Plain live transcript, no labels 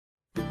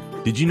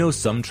Did you know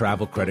some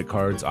travel credit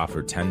cards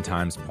offer 10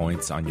 times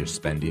points on your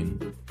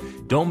spending?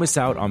 Don't miss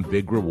out on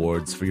big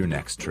rewards for your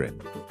next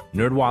trip.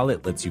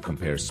 NerdWallet lets you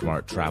compare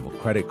smart travel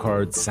credit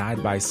cards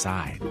side by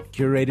side,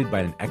 curated by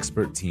an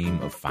expert team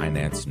of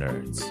finance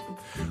nerds.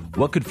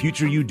 What could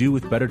future you do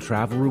with better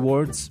travel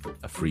rewards?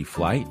 A free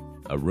flight?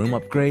 A room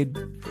upgrade?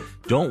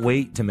 Don't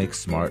wait to make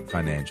smart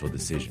financial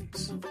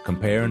decisions.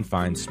 Compare and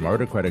find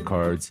smarter credit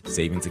cards,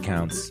 savings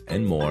accounts,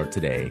 and more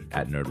today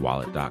at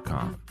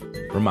nerdwallet.com.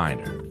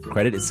 Reminder,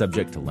 credit is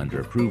subject to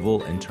lender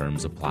approval and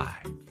terms apply.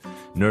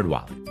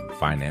 NerdWallet,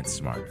 finance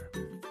smarter.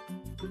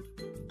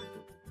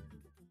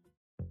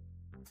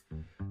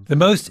 The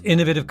most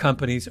innovative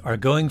companies are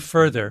going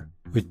further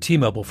with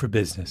T-Mobile for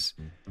Business.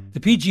 The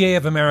PGA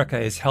of America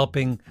is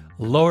helping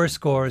lower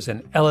scores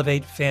and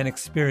elevate fan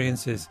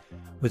experiences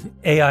with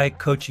AI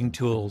coaching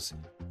tools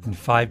and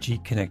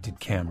 5G connected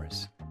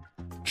cameras.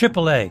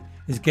 AAA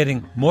is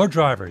getting more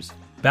drivers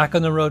back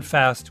on the road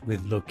fast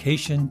with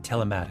location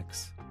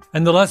telematics.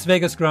 And the Las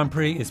Vegas Grand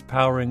Prix is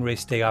powering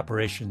race day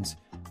operations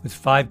with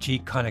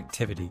 5G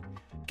connectivity,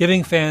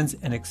 giving fans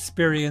an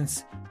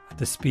experience at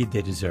the speed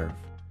they deserve.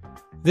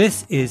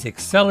 This is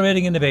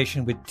accelerating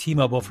innovation with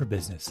T-Mobile for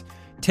Business.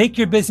 Take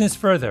your business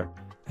further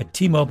at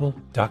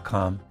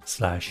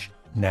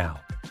T-Mobile.com/now.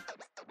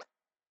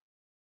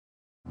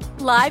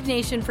 Live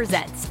Nation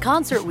presents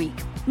Concert Week.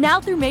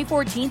 Now through May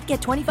 14th,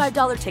 get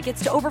 $25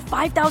 tickets to over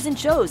 5,000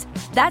 shows.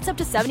 That's up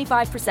to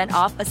 75%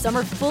 off a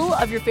summer full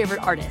of your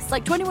favorite artists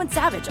like 21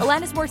 Savage,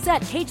 Alanis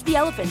Morissette, Cage the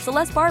Elephant,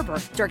 Celeste Barber,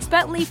 Dierks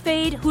Bentley,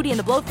 Fade, Hootie and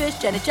the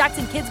Blowfish, Janet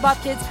Jackson, Kidz Bop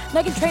Kids,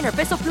 Meghan Trainor,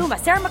 Peso Pluma,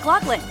 Sarah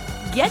McLachlan.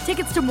 Get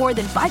tickets to more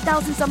than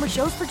 5,000 summer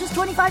shows for just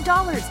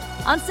 $25.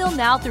 Until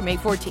now through May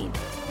 14th.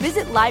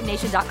 Visit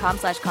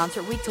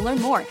LiveNation.com/Concert Week to learn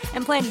more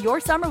and plan your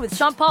summer with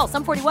Sean Paul,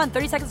 Sum 41,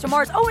 30 Seconds to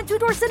Mars, and Two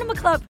Door Cinema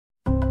Club.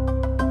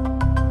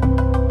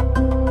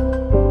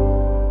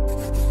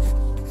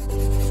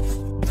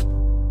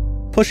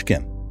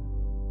 Pushkin.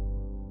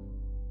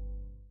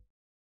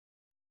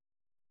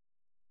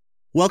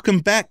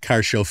 Welcome back,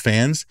 Car Show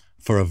fans,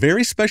 for a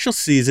very special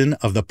season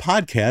of the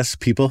podcast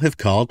people have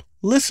called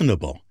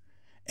Listenable,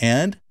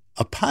 and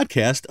a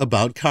podcast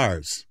about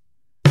cars.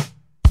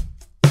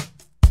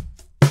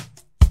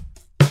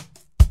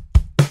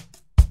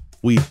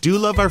 We do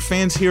love our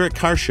fans here at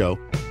Car Show,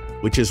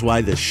 which is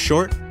why this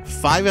short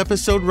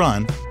 5-episode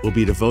run will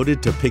be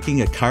devoted to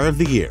picking a car of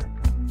the year,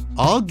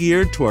 all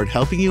geared toward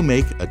helping you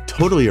make a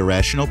totally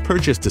irrational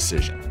purchase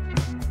decision.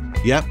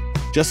 Yep,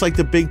 just like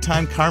the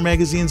big-time car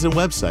magazines and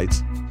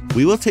websites,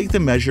 we will take the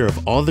measure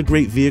of all the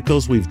great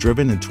vehicles we've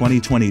driven in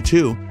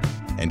 2022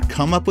 and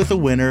come up with a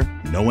winner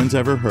no one's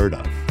ever heard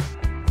of.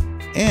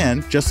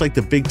 And just like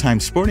the big-time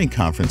sporting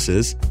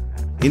conferences,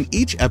 in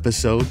each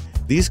episode,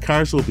 these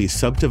cars will be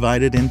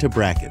subdivided into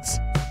brackets: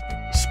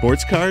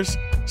 sports cars,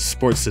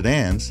 sports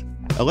sedans,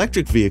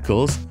 electric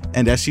vehicles,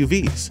 and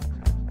SUVs,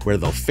 where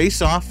they'll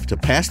face off to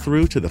pass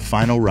through to the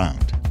final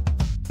round.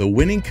 The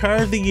winning car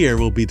of the year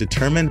will be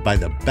determined by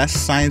the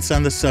best science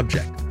on the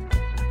subject,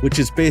 which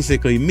is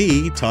basically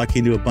me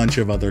talking to a bunch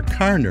of other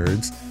car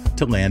nerds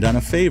to land on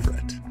a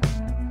favorite.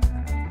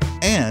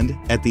 And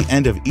at the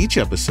end of each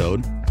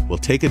episode, we'll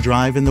take a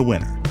drive in the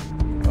winner.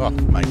 Oh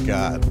my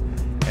God.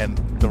 And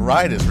the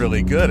ride is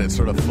really good. It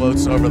sort of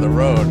floats over the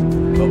road.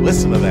 But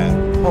listen to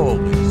that.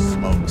 Holy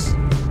smokes.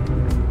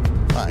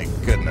 My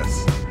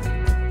goodness.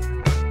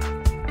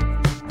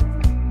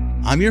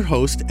 I'm your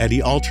host, Eddie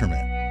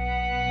Alterman.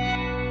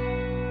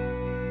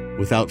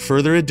 Without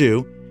further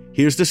ado,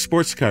 here's the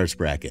Sports Cars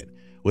Bracket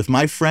with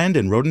my friend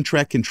and Road and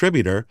Track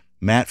contributor,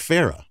 Matt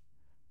Farah.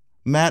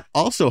 Matt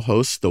also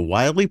hosts the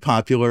wildly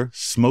popular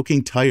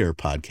Smoking Tire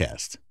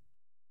podcast.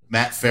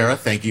 Matt Farah,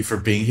 thank you for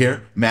being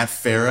here. Matt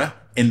Farah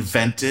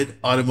invented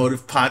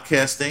automotive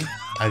podcasting.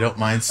 I don't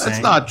mind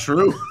saying. That's not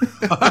true.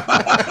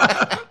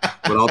 But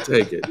I'll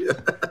take it.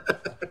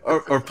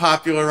 or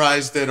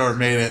popularized it or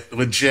made it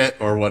legit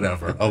or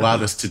whatever.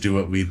 Allowed us to do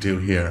what we do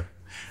here.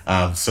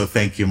 So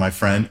thank you, my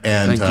friend.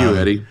 And thank you,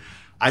 Eddie.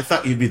 I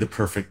thought you'd be the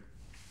perfect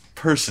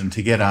person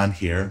to get on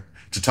here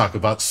to talk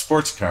about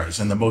sports cars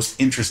and the most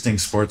interesting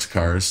sports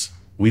cars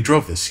we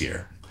drove this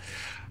year.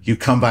 You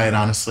come by it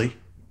honestly.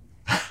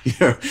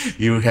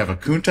 You have a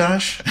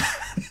Countach.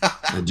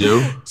 I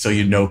do. So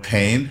you know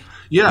pain.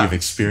 Yeah. You've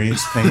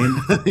experienced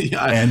pain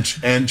yeah.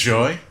 and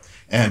joy.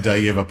 And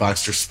you have a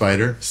Boxster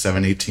Spider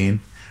 718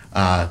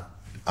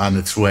 on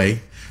its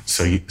way.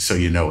 So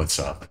you know what's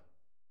up.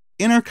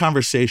 In our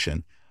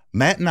conversation,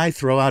 Matt and I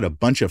throw out a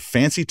bunch of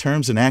fancy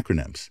terms and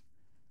acronyms.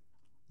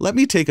 Let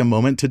me take a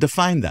moment to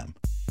define them.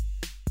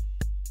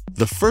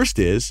 The first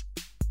is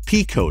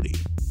P-COTY.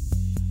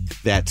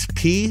 That's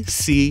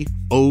P-C-O-T-Y.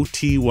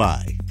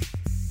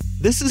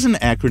 This is an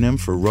acronym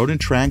for Road and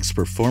Track's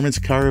Performance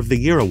Car of the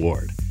Year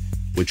Award,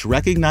 which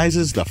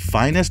recognizes the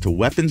finest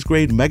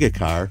weapons-grade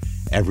megacar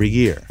every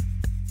year.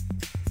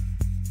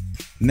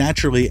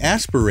 Naturally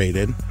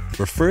aspirated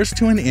refers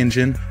to an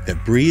engine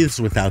that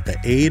breathes without the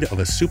aid of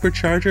a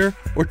supercharger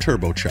or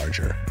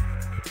turbocharger.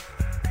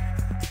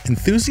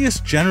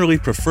 Enthusiasts generally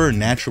prefer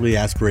naturally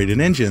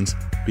aspirated engines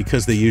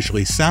because they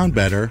usually sound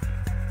better,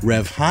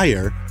 rev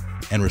higher,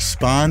 and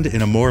respond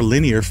in a more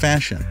linear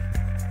fashion.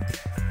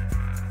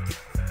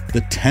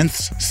 The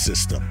tenths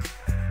system.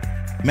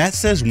 Matt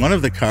says one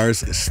of the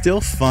cars is still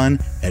fun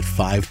at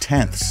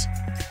 5/10.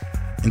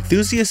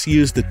 Enthusiasts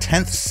use the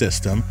tenths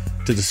system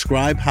to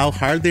describe how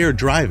hard they are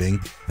driving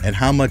and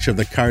how much of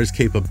the car's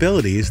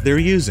capabilities they're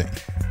using.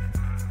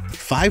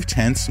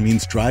 5/10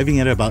 means driving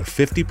at about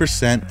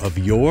 50% of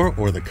your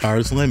or the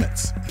car's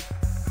limits.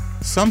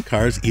 Some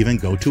cars even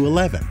go to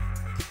 11.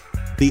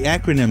 The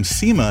acronym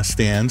SEMA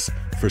stands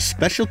for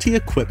Specialty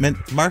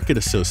Equipment Market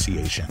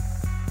Association.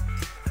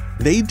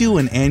 They do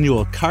an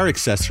annual car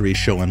accessory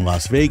show in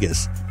Las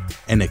Vegas,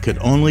 and it could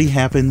only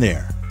happen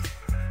there.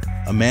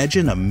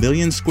 Imagine 1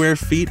 million square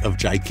feet of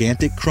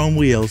gigantic chrome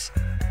wheels,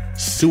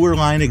 sewer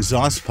line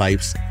exhaust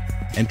pipes,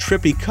 and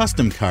trippy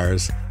custom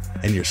cars,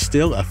 and you're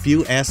still a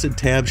few acid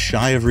tabs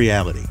shy of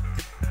reality.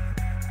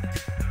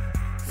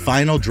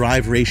 Final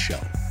drive ratio.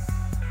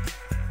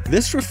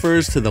 This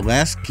refers to the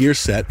last gear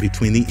set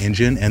between the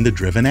engine and the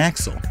driven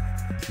axle.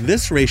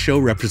 This ratio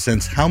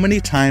represents how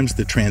many times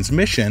the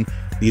transmission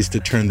needs to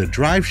turn the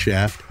drive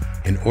shaft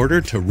in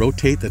order to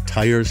rotate the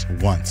tires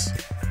once.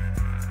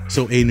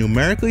 So a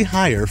numerically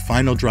higher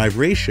final drive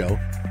ratio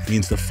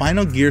means the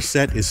final gear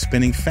set is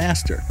spinning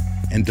faster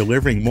and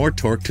delivering more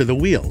torque to the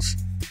wheels,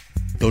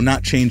 though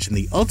not changing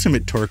the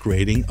ultimate torque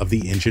rating of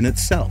the engine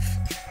itself.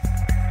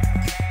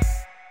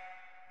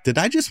 Did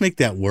I just make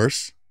that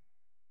worse?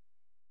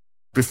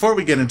 Before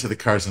we get into the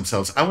cars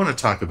themselves, I want to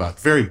talk about,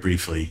 very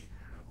briefly,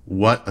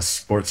 what a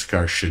sports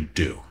car should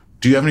do.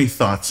 Do you have any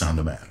thoughts on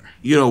the matter?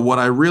 You know, what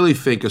I really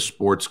think a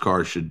sports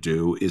car should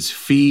do is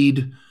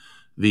feed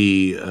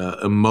the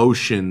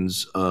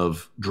emotions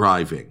of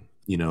driving.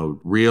 You know,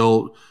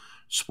 real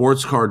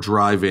sports car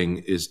driving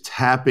is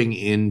tapping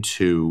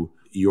into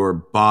your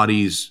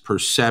body's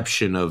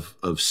perception of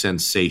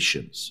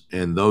sensations.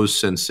 And those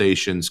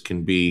sensations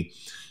can be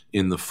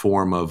in the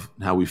form of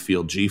how we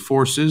feel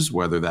G-forces,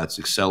 whether that's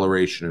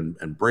acceleration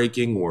and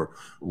braking, or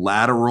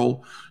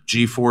lateral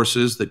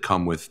G-forces that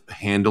come with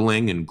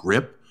handling and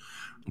grip,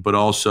 but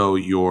also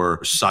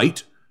your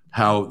sight,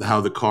 how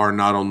the car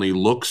not only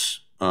looks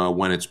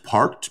when it's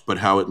parked, but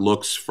how it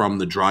looks from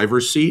the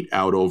driver's seat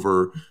out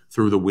over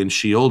through the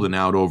windshield and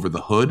out over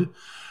the hood,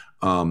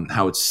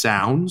 how it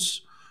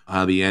sounds,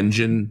 how the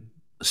engine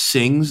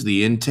sings,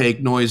 the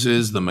intake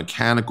noises, the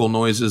mechanical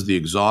noises, the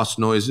exhaust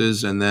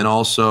noises, and then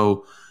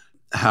also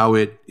how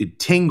it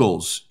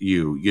tingles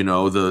you, you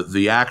know,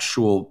 the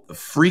actual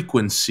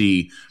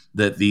frequency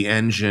that the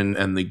engine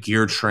and the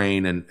gear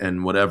train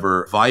and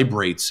whatever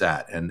vibrates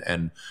at,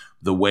 and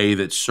the way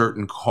that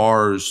certain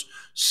cars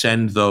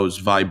send those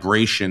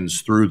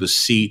vibrations through the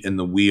seat and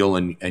the wheel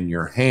and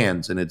your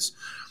hands. And it's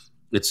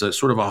a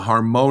sort of a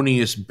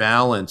harmonious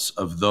balance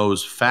of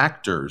those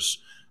factors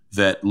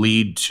that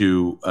lead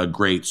to a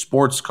great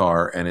sports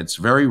car. And it's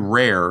very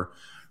rare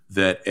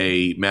that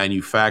a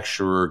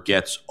manufacturer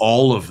gets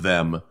all of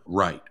them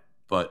right.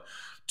 But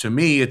to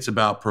me, it's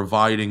about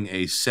providing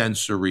a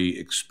sensory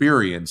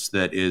experience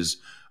that is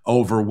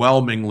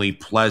overwhelmingly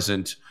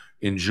pleasant,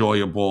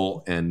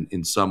 enjoyable, and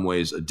in some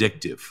ways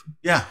addictive.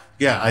 Yeah,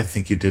 I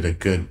think you did a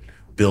good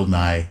Bill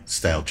Nye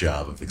style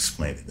job of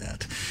explaining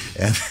that.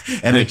 And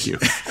Thank you.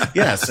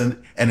 Yes,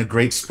 and a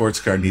great sports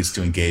car needs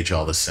to engage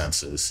all the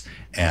senses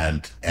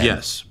and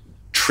yes,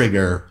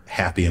 trigger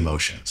happy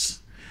emotions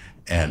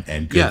and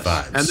good yes.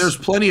 vibes. And there's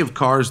plenty of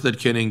cars that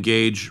can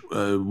engage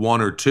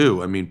one or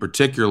two. I mean,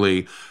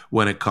 particularly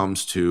when it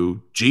comes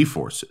to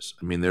G-forces.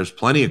 I mean, there's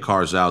plenty of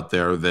cars out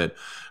there that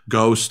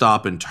go,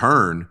 stop, and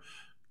turn,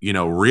 you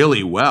know,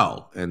 really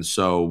well. And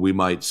so we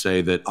might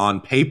say that on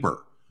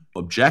paper,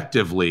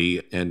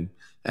 objectively, and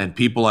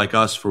people like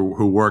us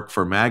who work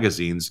for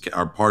magazines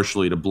are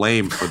partially to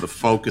blame for the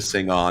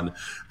focusing on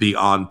the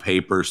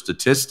on-paper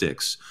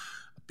statistics,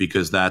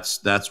 because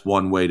that's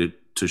one way to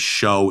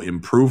show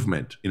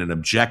improvement in an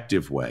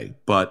objective way.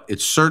 But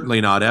it's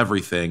certainly not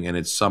everything, and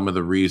it's some of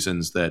the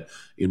reasons that,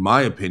 in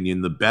my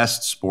opinion, the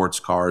best sports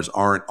cars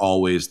aren't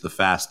always the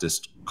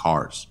fastest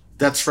cars.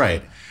 That's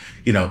right.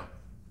 You know,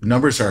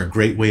 numbers are a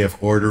great way of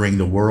ordering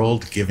the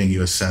world, giving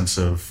you a sense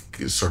of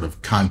sort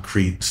of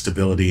concrete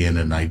stability in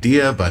an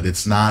idea, but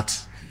it's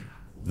not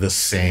the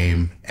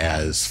same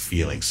as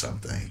feeling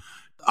something.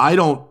 I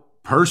don't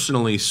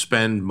personally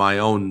spend my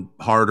own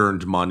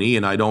hard-earned money,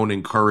 and I don't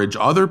encourage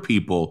other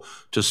people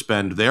to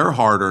spend their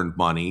hard-earned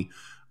money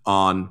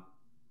on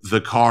the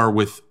car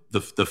with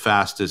the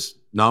fastest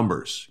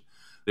numbers.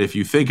 If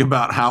you think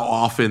about how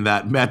often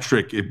that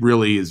metric it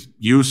really is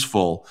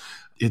useful,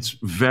 it's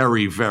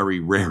very,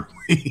 very rarely.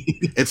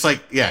 It's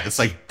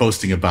like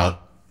boasting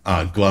about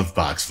glove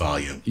box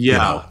volume. Yeah. You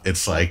know,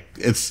 it's like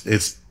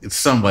it's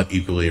somewhat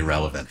equally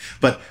irrelevant.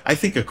 But I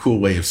think a cool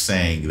way of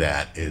saying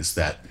that is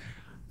that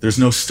there's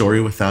no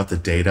story without the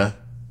data,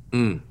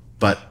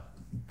 but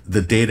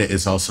the data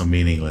is also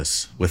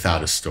meaningless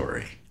without a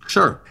story.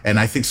 Sure. And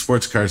I think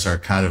sports cars are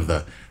kind of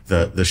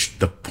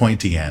the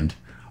pointy end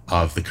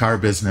of the car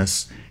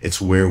business.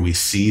 It's where we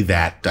see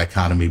that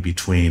dichotomy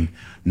between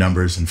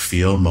numbers and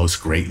feel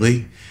most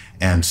greatly.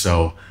 And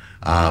so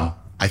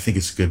I think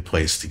it's a good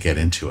place to get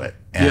into it.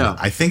 And Yeah.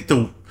 I think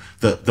the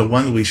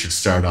one we should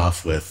start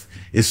off with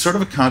is sort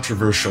of a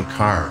controversial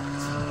car.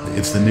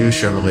 It's the new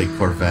Chevrolet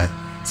Corvette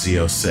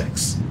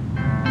Z06.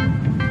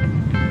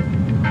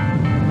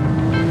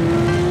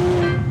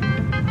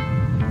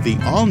 The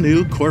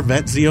all-new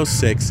Corvette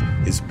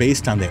Z06 is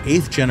based on the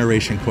 8th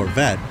generation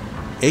Corvette,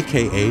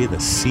 aka the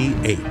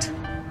C8.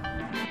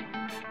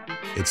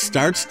 It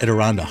starts at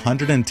around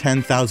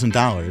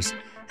 $110,000,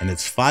 and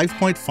its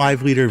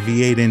 5.5-liter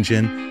V8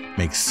 engine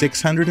makes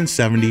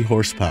 670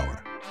 horsepower.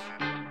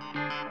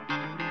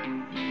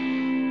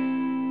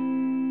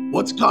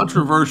 What's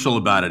controversial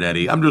about it,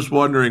 Eddie? I'm just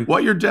wondering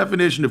what your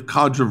definition of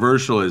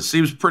controversial is.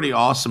 Seems pretty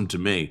awesome to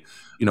me.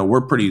 You know,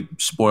 we're pretty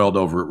spoiled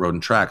over at Road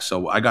and Track,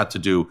 so I got to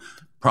do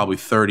probably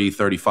 30,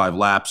 35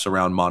 laps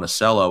around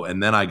Monticello,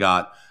 and then I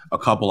got a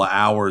couple of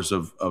hours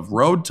of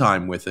road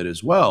time with it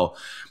as well.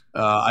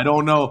 I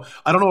don't know.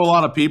 A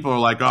lot of people are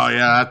like, "Oh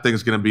yeah, that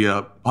thing's going to be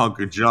a hunk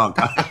of junk."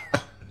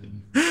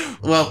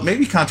 Well,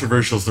 maybe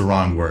controversial is the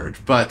wrong word,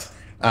 but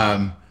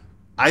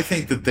I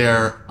think that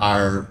there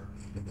are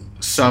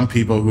some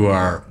people who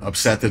are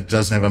upset that it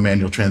doesn't have a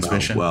manual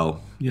transmission.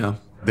 Well, yeah.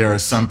 There are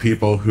some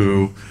people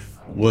who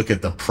look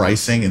at the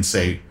pricing and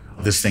say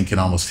this thing can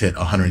almost hit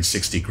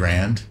 160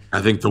 grand.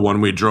 I think the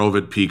one we drove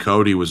at P.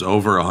 Cody was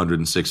over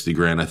 160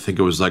 grand. I think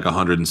it was like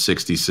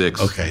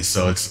 166. Okay,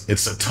 so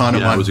it's a ton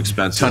of money. It was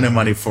expensive. Ton of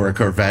money for a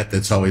Corvette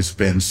that's always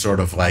been sort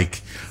of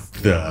like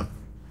the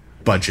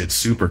budget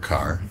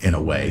supercar in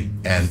a way,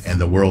 and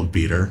the world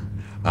beater.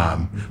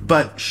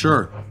 But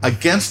Sure.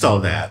 against all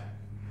that,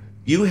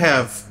 you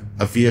have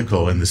a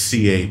vehicle in the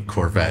C8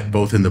 Corvette,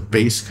 both in the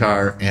base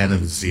car and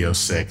in the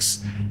Z06,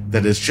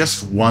 that is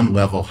just one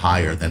level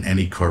higher than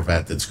any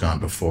Corvette that's gone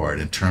before it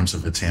in terms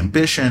of its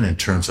ambition, in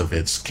terms of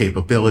its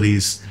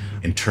capabilities,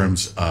 in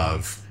terms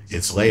of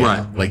its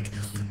layout. Right. Like,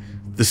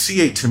 the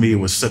C8 to me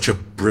was such a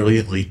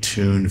brilliantly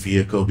tuned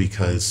vehicle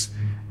because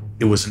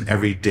it was an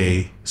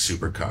everyday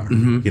supercar.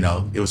 You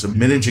know, it was a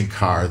mid-engine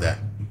car that,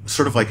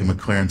 sort of like a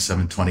McLaren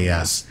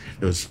 720S,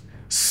 it was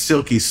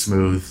silky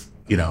smooth,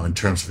 you know, in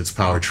terms of its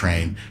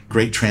powertrain,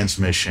 great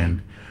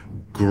transmission,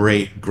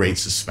 great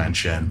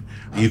suspension.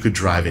 You could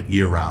drive it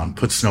year round,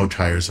 put snow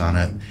tires on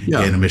it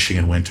in a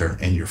Michigan winter,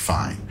 and you're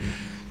fine.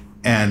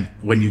 And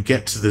when you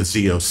get to the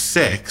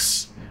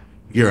Z06,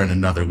 you're in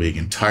another league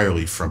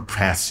entirely from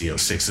past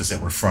Z06s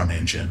that were front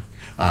engine.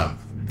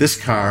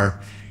 This car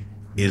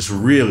is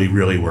really,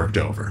 really worked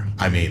over.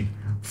 I mean,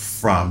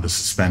 from the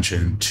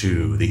suspension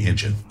to the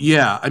engine.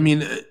 Yeah, I mean,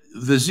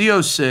 the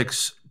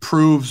Z06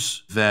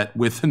 proves that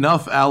with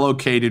enough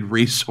allocated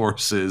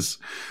resources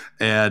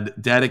and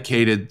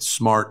dedicated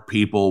smart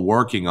people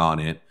working on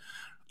it,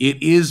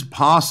 it is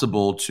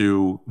possible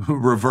to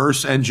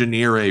reverse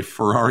engineer a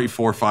Ferrari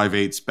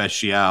 458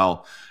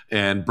 Speciale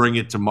and bring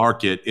it to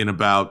market in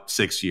about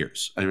 6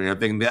 years. I mean, I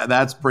think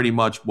that's pretty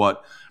much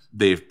what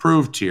they've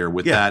proved here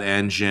with that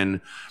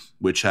engine,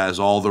 which has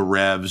all the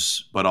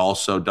revs, but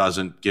also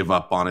doesn't give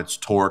up on its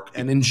torque.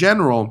 And in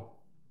general,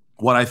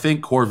 what I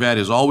think Corvette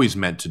is always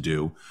meant to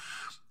do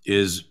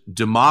is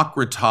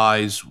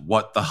democratize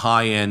what the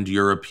high-end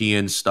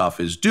European stuff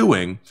is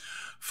doing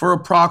for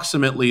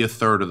approximately a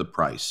third of the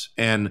price.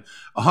 And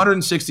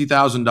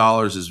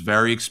 $160,000 is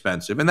very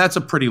expensive, and that's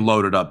a pretty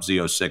loaded up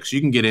Z06.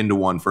 You can get into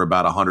one for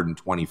about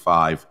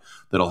 $125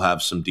 that'll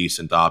have some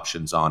decent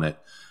options on it.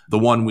 The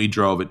one we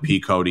drove at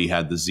P. Cody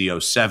had the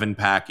Z07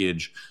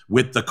 package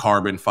with the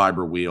carbon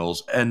fiber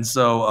wheels. And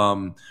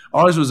so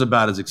ours was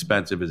about as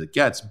expensive as it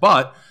gets.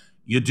 But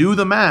you do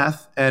the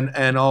math,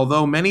 and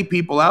although many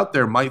people out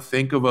there might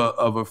think of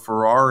a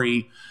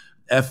Ferrari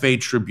F8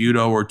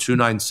 Tributo or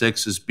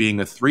 296 as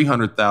being a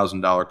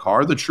 $300,000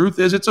 car, the truth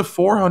is it's a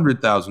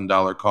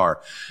 $400,000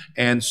 car.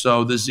 And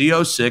so the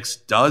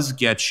Z06 does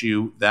get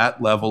you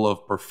that level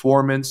of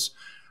performance,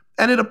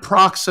 and it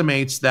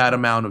approximates that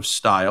amount of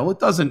style.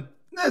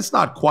 It's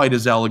not quite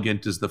as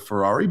elegant as the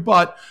Ferrari,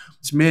 but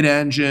it's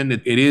mid-engine.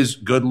 It is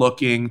good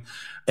looking,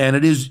 and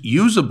it is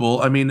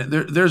usable. I mean,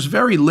 there's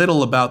very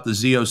little about the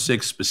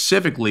Z06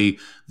 specifically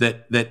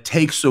that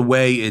takes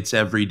away its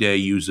everyday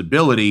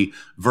usability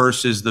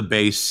versus the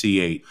base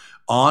C8.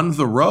 On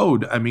the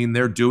road, I mean,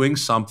 they're doing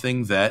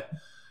something that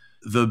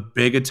the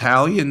big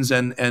Italians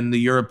and the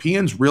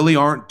Europeans really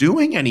aren't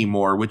doing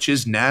anymore, which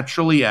is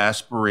naturally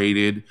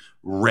aspirated,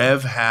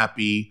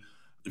 rev-happy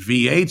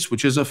V8s,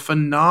 which is a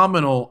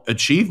phenomenal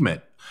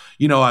achievement.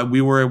 You know,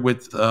 we were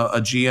with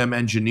a GM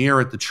engineer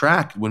at the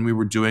track when we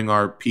were doing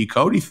our P.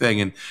 Cody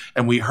thing,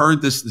 and we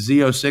heard this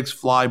Z06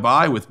 fly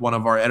by with one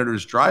of our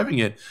editors driving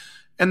it.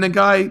 And the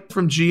guy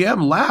from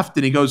GM laughed,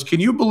 and he goes, "Can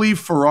you believe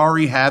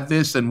Ferrari had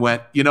this?" And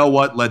went, "You know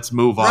what? Let's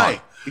move on."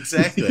 Right,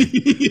 exactly.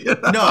 You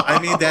know? No, I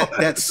mean,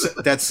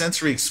 that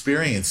sensory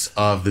experience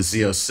of the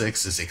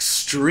Z06 is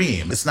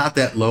extreme. It's not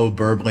that low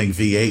burbling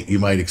V8 you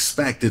might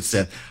expect. It's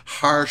that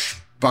harsh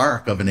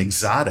bark of an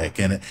exotic,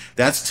 and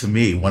that's to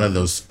me one of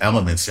those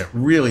elements that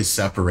really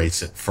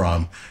separates it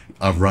from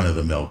a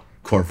run-of-the-mill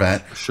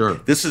Corvette. Sure.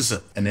 This is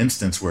an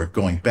instance where,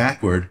 going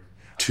backward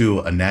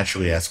to a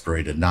naturally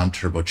aspirated,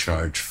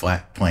 non-turbocharged,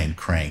 flat plane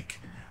crank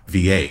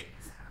V8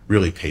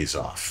 really pays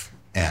off.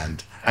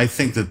 And I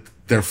think that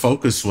their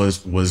focus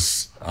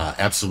was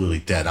absolutely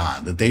dead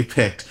on, that they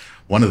picked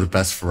one of the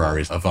best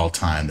Ferraris of all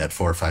time, that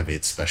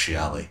 458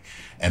 Speciale,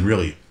 and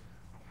really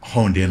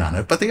honed in on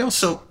it. But they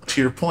also,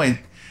 to your point,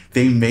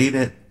 they made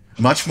it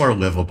much more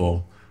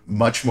livable,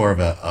 much more of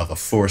a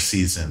Four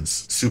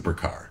Seasons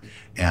supercar.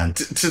 And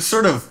to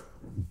sort of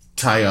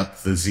tie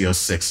up the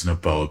Z06 in a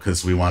bow,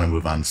 because we want to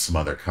move on to some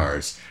other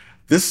cars,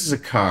 this is a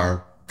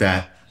car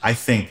that I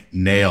think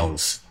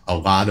nails a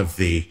lot of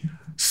the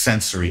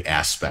sensory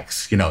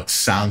aspects. You know, it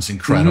sounds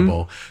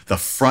incredible. Mm-hmm. The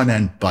front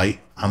end bite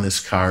on this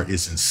car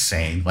is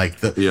insane. Like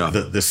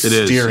the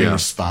steering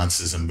response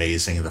is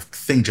amazing. The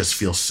thing just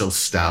feels so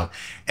stout.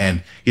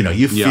 And, you know,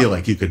 you feel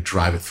like you could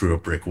drive it through a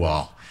brick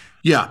wall.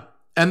 Yeah.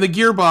 And the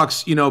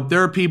gearbox, you know,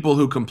 there are people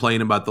who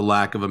complain about the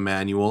lack of a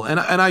manual. And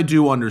I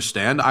do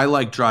understand. I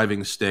like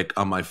driving stick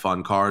on my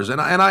fun cars,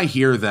 and I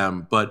hear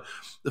them. But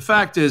the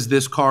fact is,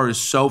 this car is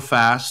so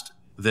fast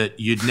that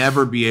you'd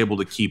never be able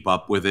to keep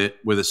up with it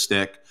with a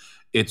stick.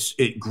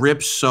 It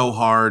grips so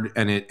hard,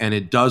 and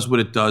it does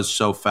what it does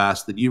so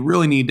fast that you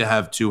really need to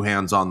have two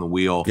hands on the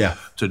wheel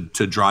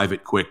to drive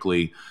it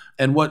quickly.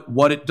 And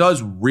what it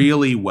does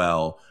really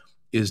well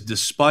is,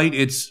 despite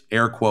its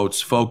air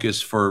quotes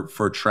focus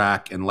for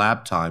track and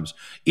lap times,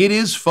 it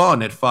is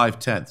fun at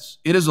 5/10.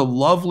 It is a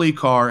lovely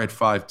car at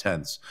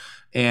 5/10.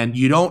 And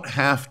you don't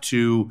have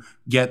to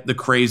get the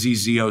crazy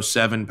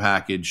Z07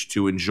 package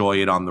to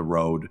enjoy it on the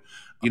road.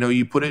 You know,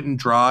 you put it in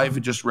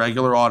drive, just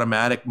regular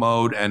automatic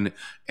mode, and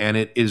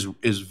it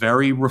is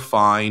very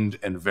refined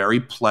and very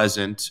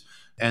pleasant.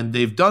 And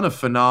they've done a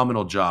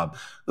phenomenal job.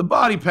 The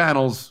body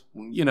panels,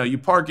 you know, you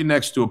park it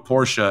next to a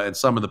Porsche, and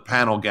some of the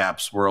panel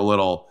gaps were a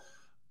little,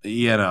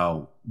 you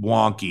know,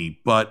 wonky.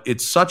 But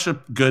it's such a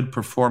good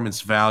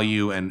performance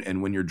value,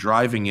 and when you're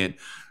driving it,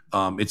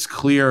 it's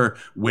clear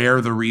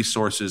where the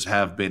resources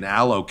have been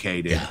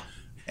allocated. Yeah.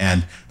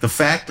 And the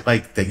fact,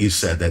 like that you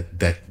said,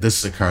 that this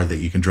is a car that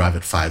you can drive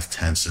at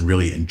 5/10 and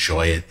really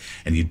enjoy it,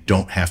 and you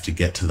don't have to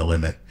get to the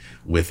limit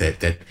with it,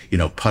 that, you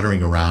know,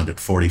 puttering around at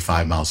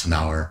 45 miles an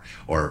hour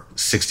or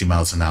 60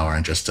 miles an hour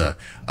on just a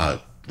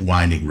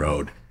winding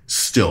road,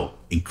 still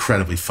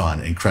incredibly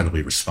fun,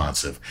 incredibly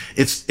responsive.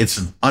 It's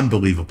an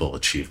unbelievable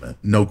achievement,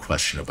 no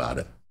question about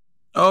it.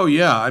 Oh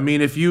yeah, I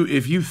mean, if you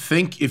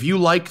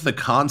like the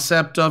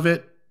concept of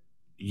it,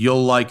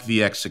 you'll like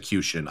the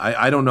execution.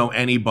 I don't know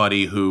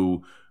anybody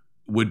who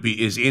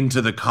is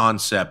into the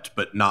concept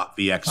but not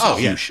the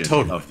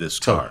execution of this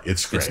car.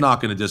 It's great. It's not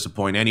going to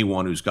disappoint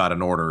anyone who's got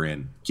an order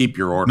in. Keep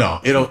your order.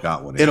 No,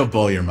 it'll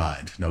blow your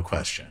mind, no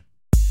question.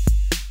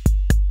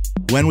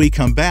 When we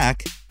come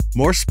back,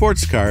 more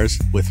sports cars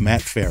with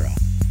Matt Farah.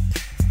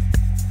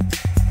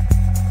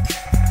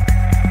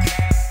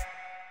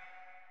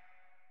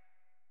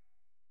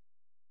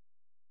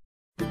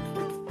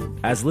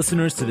 As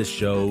listeners to this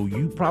show,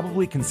 you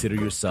probably consider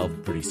yourself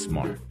pretty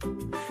smart.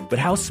 But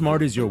how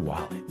smart is your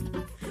wallet?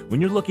 When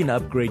you're looking to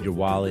upgrade your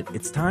wallet,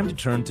 it's time to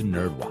turn to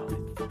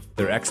NerdWallet.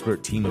 Their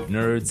expert team of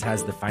nerds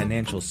has the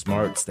financial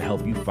smarts to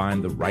help you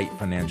find the right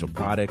financial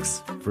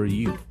products for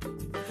you.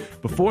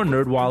 Before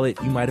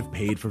NerdWallet, you might have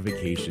paid for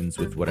vacations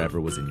with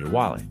whatever was in your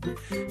wallet.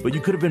 But you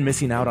could have been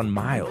missing out on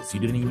miles you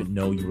didn't even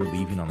know you were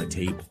leaving on the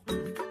table.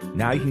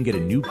 Now you can get a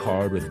new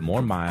card with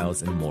more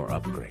miles and more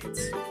upgrades.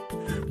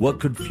 What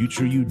could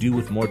future you do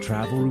with more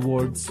travel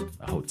rewards?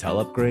 A hotel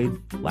upgrade?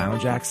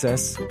 Lounge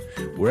access?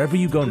 Wherever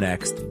you go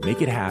next,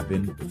 make it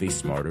happen with a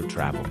smarter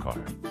travel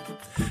card.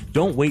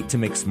 Don't wait to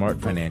make smart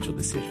financial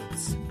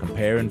decisions.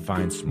 Compare and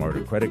find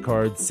smarter credit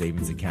cards,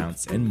 savings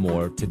accounts, and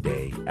more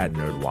today at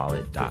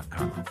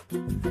nerdwallet.com.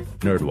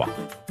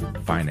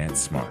 NerdWallet. Finance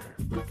smarter.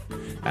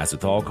 As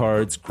with all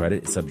cards,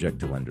 credit is subject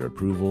to lender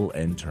approval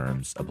and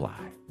terms apply.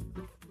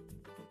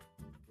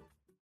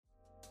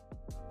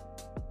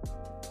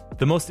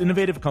 The most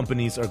innovative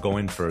companies are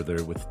going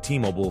further with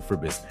T-Mobile for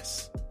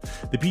Business.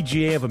 The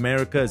PGA of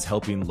America is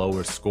helping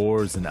lower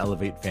scores and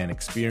elevate fan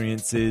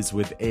experiences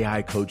with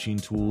AI coaching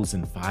tools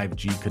and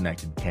 5G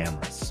connected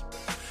cameras.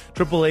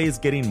 AAA is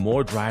getting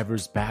more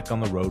drivers back on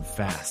the road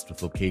fast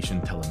with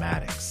location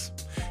telematics.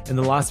 And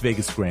the Las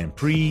Vegas Grand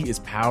Prix is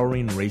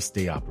powering race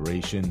day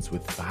operations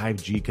with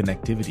 5G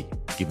connectivity,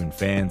 giving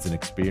fans an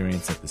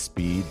experience at the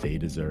speed they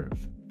deserve.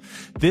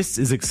 This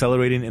is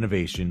accelerating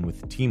innovation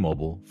with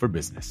T-Mobile for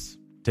Business.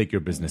 Take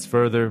your business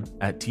further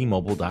at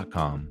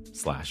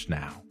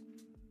T-Mobile.com/now.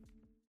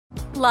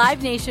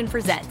 Live Nation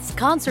presents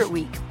Concert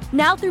Week.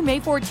 Now through May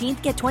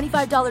 14th, get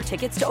 $25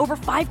 tickets to over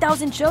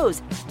 5,000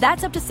 shows.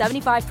 That's up to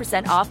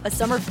 75% off a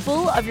summer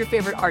full of your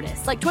favorite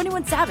artists like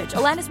 21 Savage,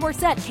 Alanis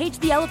Morissette, Cage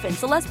the Elephant,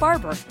 Celeste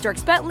Barber,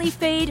 Dierks Bentley,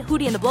 Fade,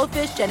 Hootie and the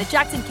Blowfish, Janet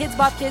Jackson, Kids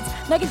Bop Kids,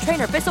 Meghan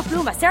Trainor, Bissell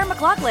Pluma, Sarah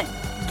McLachlan.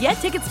 Get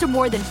tickets to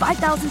more than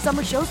 5,000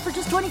 summer shows for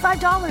just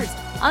 $25.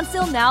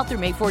 Until now through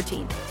May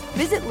 14th.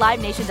 Visit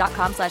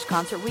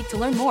LiveNation.com/Concert Week to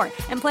learn more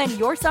and plan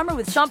your summer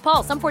with Sean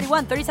Paul, Sum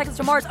 41, 30 Seconds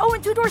to Mars,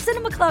 and Two Door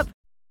Cinema Club.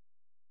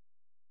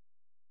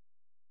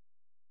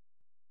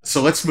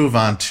 So let's move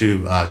on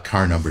to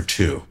car number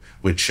 2,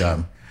 which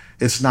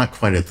it's not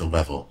quite at the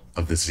level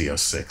of the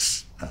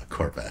Z06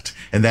 Corvette,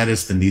 and that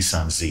is the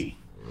Nissan Z.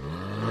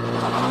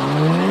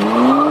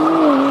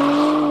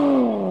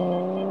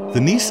 The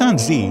Nissan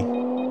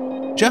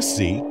Z, just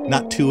Z,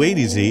 not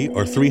 280Z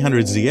or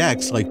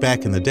 300ZX like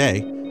back in the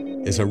day,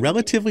 is a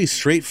relatively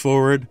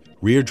straightforward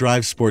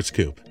rear-drive sports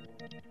coupe.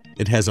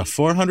 It has a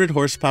 400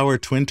 horsepower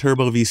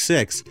twin-turbo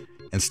V6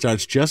 and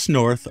starts just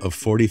north of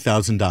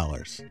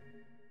 $40,000.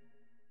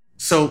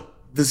 So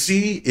the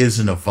Z is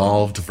an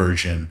evolved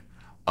version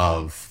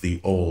of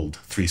the old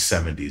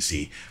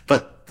 370Z,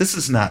 but this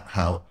is not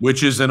how...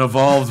 Which is an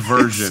evolved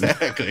version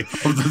exactly.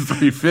 of the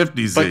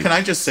 350Z. But can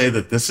I just say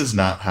that this is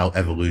not how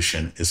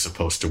evolution is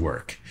supposed to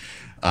work.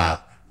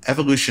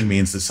 Evolution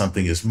means that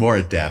something is more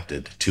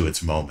adapted to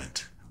its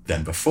moment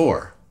than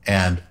before.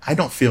 And I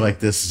don't feel like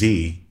this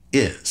Z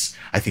is.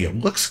 I think it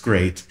looks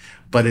great,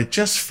 but it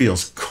just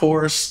feels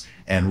coarse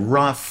and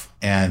rough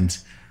and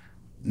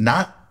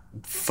not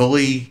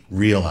fully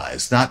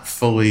realized, not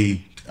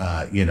fully,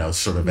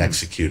 sort of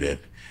executed.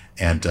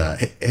 And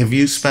have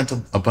you spent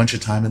a bunch of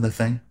time in the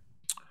thing?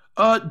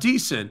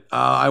 Decent.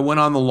 I went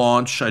on the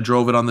launch. I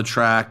drove it on the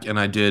track, and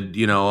I did,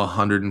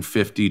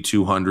 150,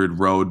 200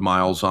 road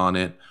miles on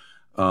it.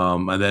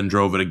 I then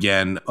drove it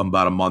again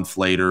about a month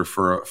later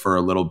for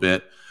a little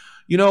bit.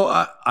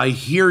 I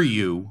hear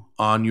you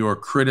on your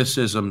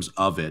criticisms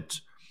of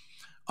it.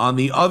 On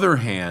the other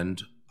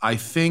hand, I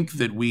think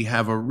that we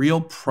have a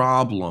real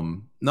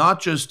problem,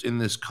 not just in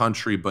this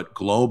country, but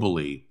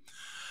globally,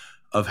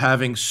 of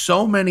having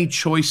so many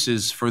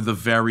choices for the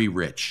very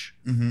rich.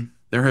 Mm-hmm.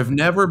 There have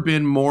never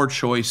been more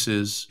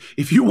choices.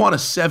 If you want a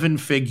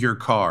 7-figure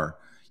car,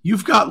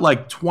 you've got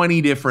like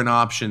 20 different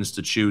options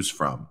to choose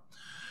from.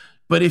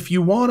 But if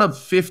you want a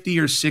 $50,000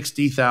 or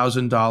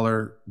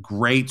 $60,000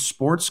 great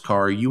sports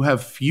car, you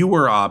have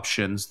fewer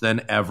options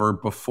than ever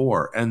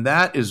before. And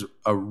that is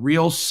a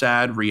real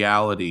sad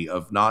reality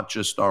of not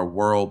just our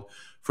world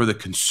for the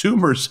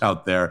consumers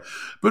out there,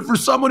 but for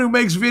someone who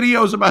makes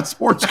videos about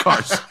sports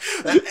cars.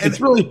 It's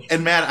really...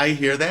 And Matt, I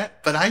hear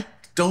that, but I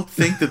don't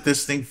think that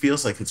this thing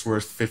feels like it's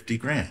worth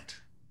 $50,000.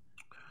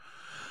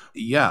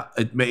 Yeah,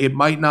 it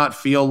might not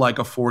feel like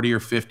a $40,000 or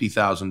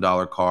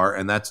 $50,000 car,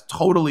 and that's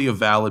totally a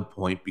valid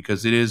point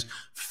because it is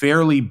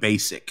fairly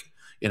basic.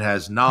 It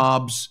has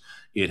knobs.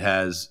 It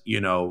has,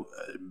 it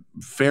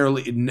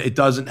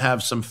doesn't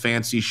have some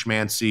fancy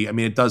schmancy. I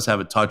mean, it does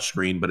have a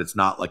touchscreen, but it's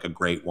not like a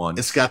great one.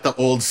 It's got the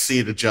old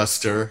seat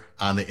adjuster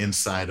on the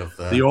inside of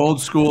the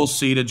old school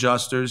seat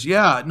adjusters.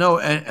 Yeah, no,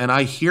 and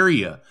I hear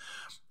you.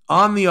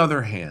 On the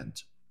other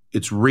hand,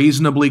 it's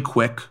reasonably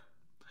quick.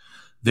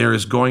 There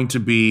is going to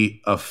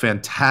be a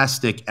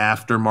fantastic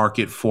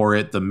aftermarket for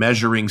it. The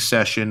measuring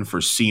session for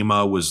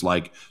SEMA was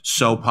like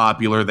so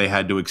popular, they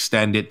had to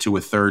extend it to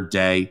a third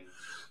day.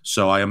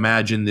 So I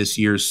imagine this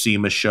year's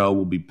SEMA show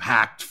will be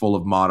packed full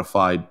of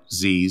modified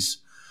Zs.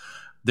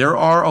 There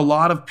are a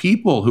lot of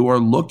people who are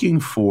looking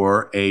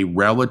for a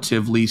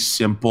relatively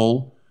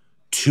simple,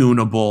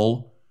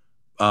 tunable,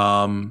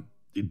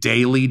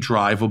 daily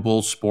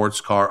drivable sports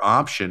car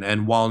option.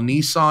 And while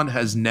Nissan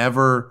has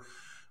never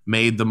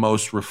made the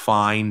most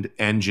refined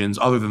engines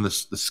other than the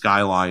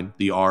Skyline,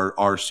 the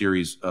R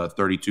series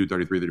 32,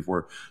 33,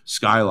 34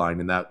 Skyline,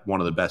 and that one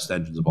of the best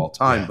engines of all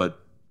time. Yeah. But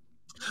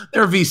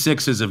their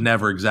V6s have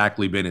never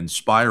exactly been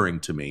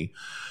inspiring to me.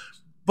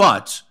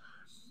 But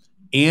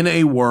in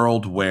a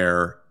world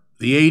where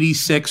the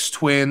 86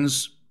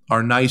 twins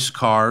are nice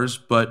cars,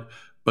 but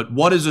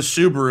what does a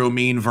Subaru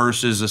mean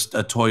versus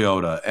a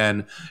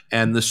Toyota?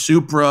 And the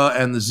Supra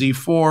and the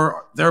Z4,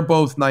 they're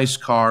both nice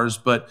cars,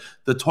 but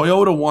the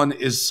Toyota one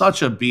is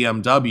such a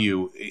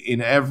BMW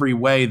in every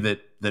way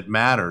that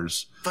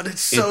matters. But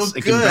it's so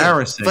good.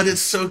 Embarrassing. But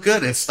it's so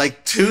good. It's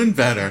like tuned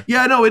better.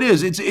 Yeah, no, it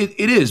is. It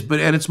is,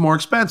 and it's more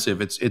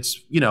expensive. It's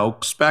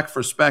spec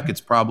for spec,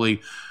 it's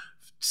probably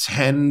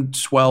 10,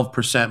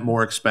 12%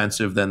 more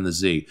expensive than the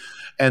Z.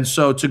 And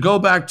so to go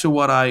back to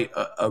what I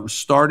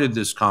started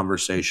this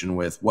conversation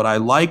with, what I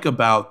like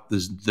about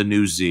the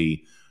new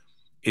Z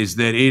is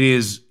that it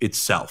is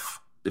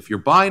itself. If you're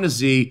buying a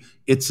Z,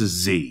 it's a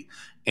Z.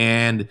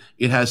 And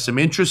it has some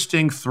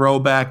interesting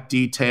throwback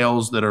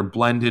details that are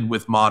blended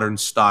with modern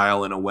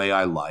style in a way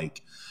I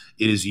like.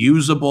 It is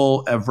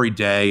usable every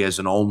day as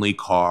an only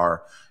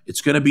car.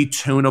 It's going to be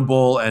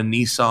tunable, and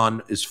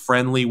Nissan is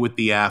friendly with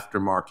the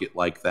aftermarket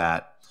like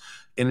that.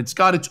 And it's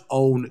got its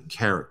own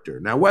character.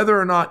 Now, whether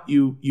or not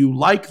you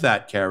like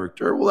that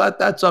character, well,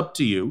 that's up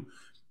to you.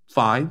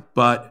 Fine.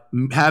 But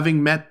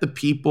having met the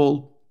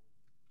people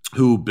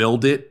who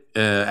build it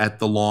at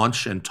the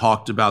launch and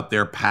talked about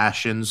their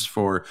passions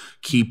for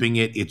keeping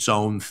it its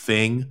own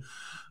thing,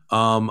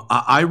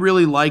 I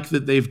really like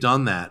that they've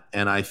done that.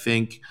 And I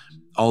think,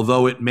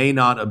 although it may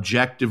not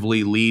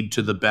objectively lead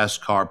to the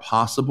best car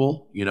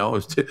possible,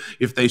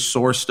 if they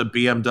sourced a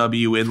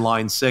BMW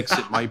inline 6,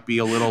 it might be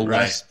a little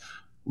right. less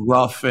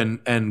rough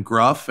and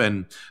gruff,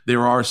 and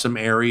there are some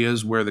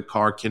areas where the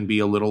car can be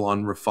a little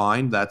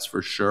unrefined, that's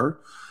for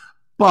sure.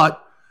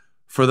 But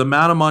for the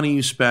amount of money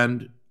you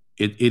spend,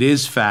 it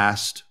is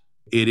fast.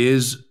 It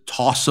is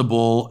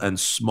tossable and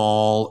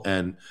small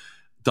and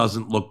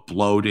doesn't look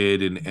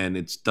bloated, and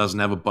it doesn't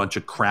have a bunch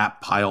of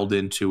crap piled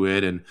into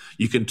it. And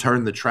you can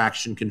turn the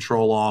traction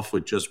control off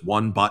with just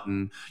one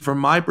button. From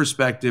my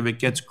perspective, it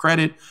gets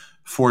credit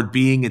for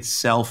being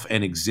itself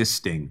and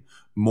existing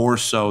more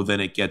so than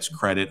it gets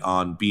credit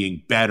on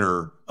being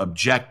better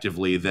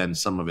objectively than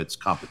some of its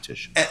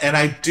competition. And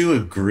I do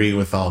agree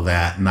with all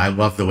that. And I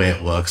love the way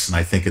it looks. And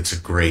I think it's a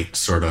great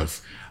sort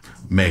of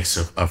mix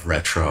of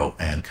retro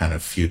and kind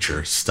of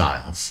future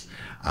styles.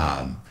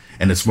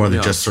 And it's more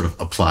than just sort of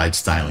applied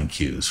styling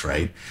cues,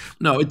 right?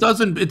 No, it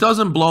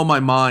doesn't blow my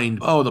mind.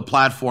 Oh, the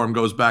platform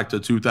goes back to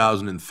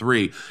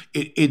 2003.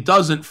 It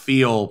doesn't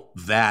feel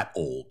that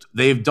old.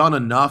 They've done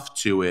enough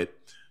to it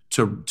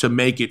to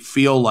make it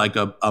feel like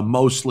a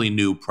mostly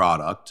new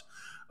product.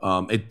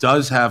 It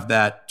does have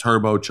that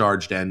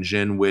turbocharged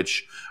engine,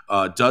 which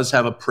does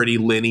have a pretty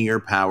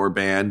linear power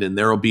band, and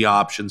there will be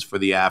options for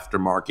the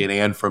aftermarket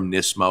and from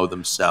Nismo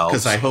themselves.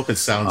 Because I hope it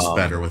sounds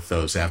better with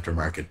those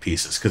aftermarket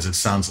pieces, because it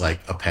sounds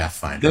like a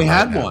Pathfinder. They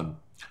had one.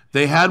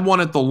 They had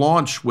one at the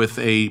launch with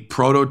a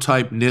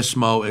prototype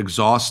Nismo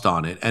exhaust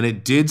on it, and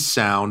it did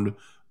sound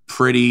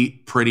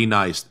pretty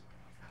nice.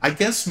 I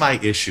guess my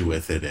issue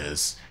with it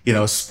is,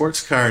 a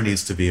sports car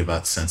needs to be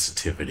about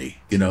sensitivity.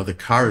 The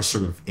car is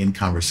sort of in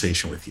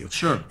conversation with you.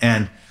 Sure.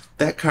 And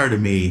that car to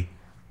me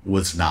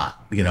was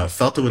not. It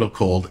felt a little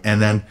cold.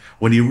 And then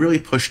when you really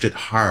pushed it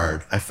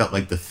hard, I felt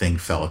like the thing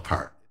fell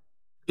apart.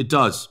 It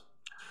does.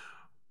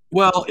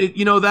 Well,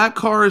 that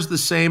car is the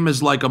same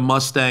as like a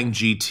Mustang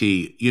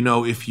GT.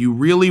 If you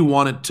really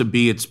want it to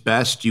be its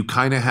best, you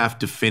kind of have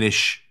to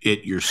finish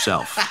it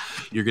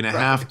yourself. You're going to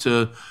have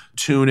to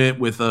tune it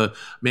with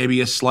maybe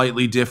a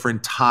slightly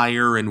different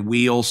tire and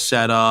wheel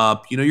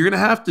setup. You're going to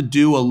have to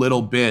do a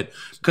little bit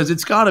because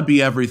it's got to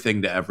be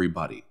everything to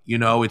everybody.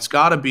 It's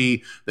got to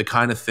be the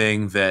kind of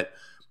thing that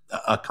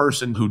a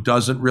person who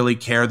doesn't really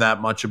care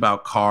that much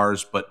about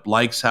cars but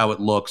likes how it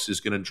looks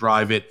is going to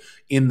drive it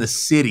in the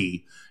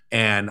city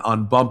and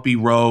on bumpy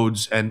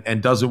roads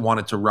and doesn't want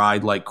it to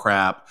ride like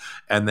crap.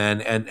 And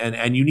then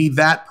and you need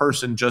that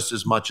person just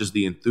as much as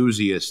the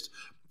enthusiast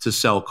to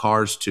sell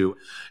cars to.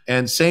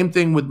 And same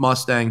thing with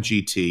Mustang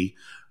GT.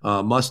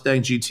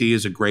 Mustang GT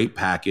is a great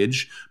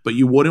package, but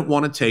you wouldn't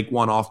want to take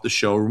one off the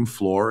showroom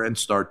floor and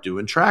start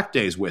doing track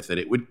days with it.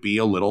 It would be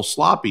a little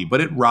sloppy, but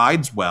it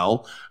rides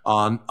well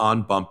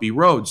on bumpy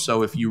roads.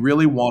 So if you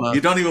really want to,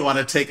 you don't even want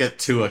to take it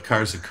to a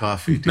Cars and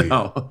Coffee, do you?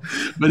 No.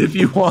 But if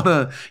you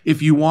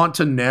want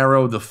to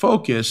narrow the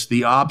focus,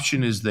 the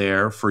option is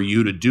there for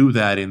you to do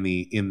that in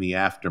the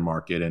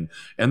aftermarket,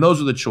 and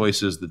those are the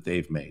choices that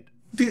they've made.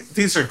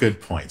 These are good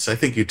points. I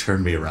think you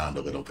turned me around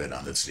a little bit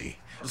on the Z.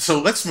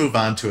 So let's move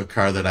on to a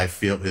car that I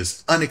feel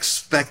is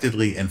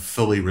unexpectedly and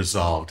fully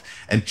resolved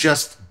and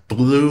just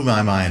blew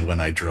my mind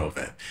when I drove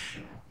it.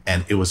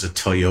 And it was a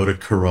Toyota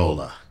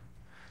Corolla,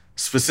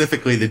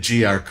 specifically the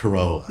GR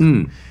Corolla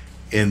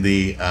in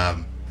the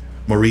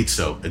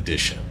Maurizio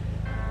edition.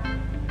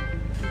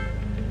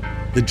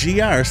 The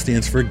GR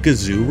stands for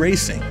Gazoo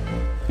Racing,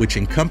 which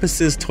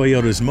encompasses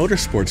Toyota's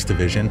motorsports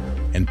division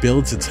and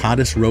builds its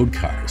hottest road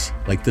cars,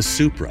 like the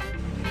Supra.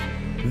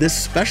 This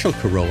special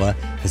Corolla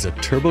has a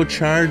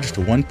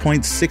turbocharged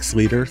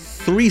 1.6-liter,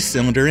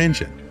 3-cylinder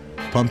engine,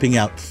 pumping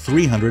out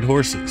 300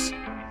 horses.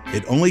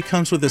 It only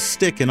comes with a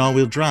stick and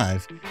all-wheel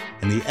drive,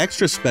 and the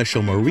extra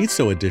special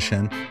Maurizio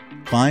edition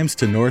climbs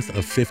to north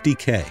of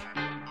 50K.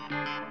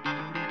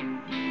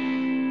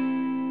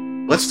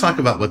 Let's talk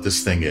about what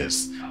this thing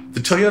is.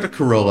 The Toyota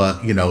Corolla,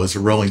 is a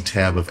rolling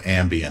tab of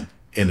Ambien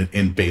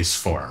in base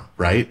form,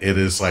 right? It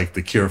is like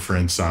the cure for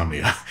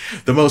insomnia,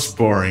 the most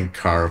boring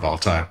car of all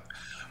time.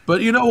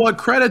 But you know what?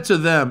 Credit to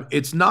them.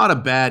 It's not a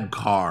bad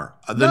car.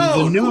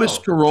 The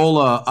newest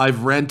Corolla,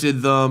 I've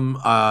rented them.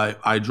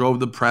 I drove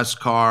the press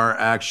car,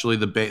 actually,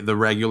 the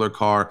regular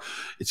car.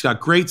 It's got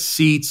great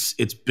seats.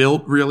 It's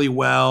built really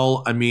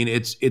well. I mean,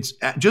 it's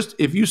just,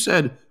 if you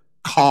said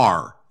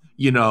car,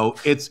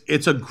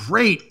 it's a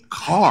great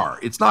car.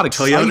 It's not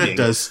exciting.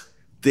 Toyota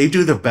they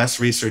do the best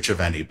research of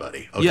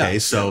anybody. Okay.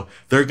 So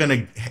they're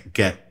going to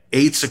get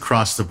 8s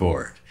across the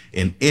board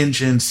in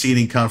engine,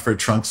 seating comfort,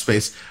 trunk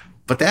space.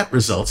 But that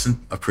results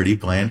in a pretty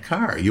bland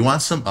car. You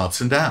want some ups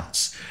and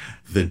downs.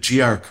 The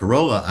GR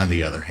Corolla, on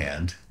the other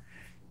hand,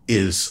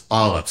 is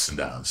all ups and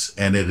downs.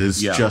 And it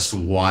is just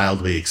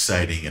wildly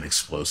exciting and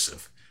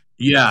explosive.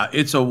 Yeah,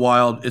 it's a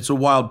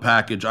wild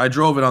package. I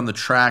drove it on the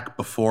track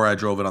before I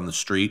drove it on the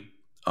street.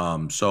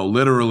 So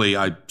literally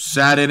I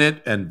sat in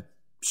it and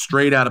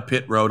straight out of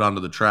pit road onto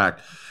the track.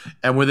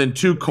 And within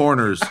 2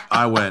 corners,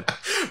 I went,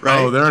 right?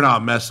 Oh, they're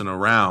not messing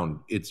around.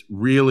 It's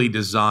really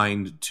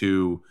designed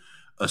to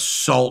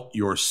assault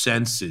your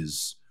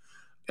senses,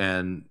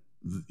 and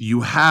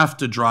you have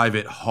to drive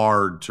it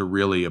hard to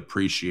really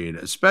appreciate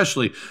it.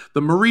 Especially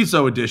the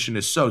Maurizio edition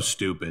is so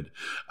stupid.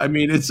 I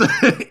mean,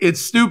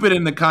 it's stupid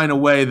in the kind of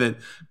way that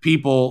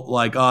people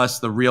like us,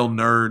 the real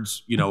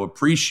nerds,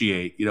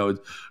 appreciate.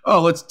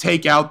 Let's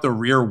take out the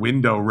rear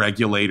window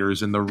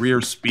regulators and the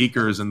rear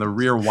speakers and the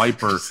rear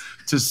wiper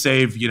to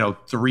save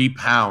 3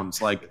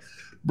 pounds. Like,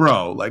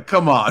 bro, like,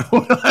 come on.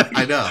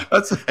 I know.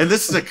 And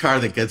this is a car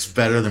that gets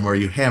better the more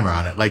you hammer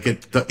on it. Like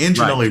the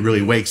engine only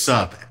really wakes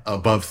up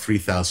above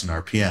 3,000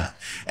 RPM.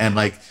 And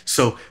like,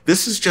 so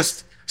this is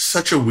just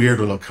such a weird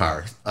little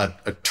car,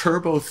 a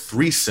turbo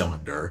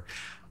 3-cylinder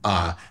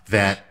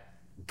that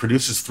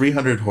produces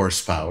 300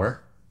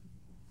 horsepower,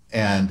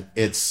 and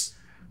it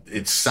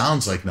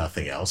sounds like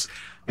nothing else.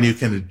 And you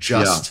can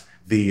adjust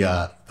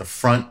the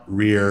front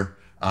rear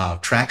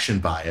traction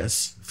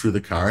bias through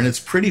the car, and it's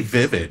pretty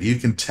vivid. You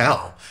can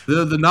tell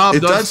the knob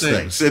does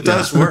things. It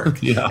does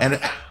work. Yeah. And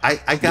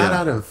I got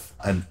out of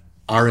an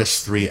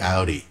RS3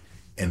 Audi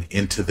and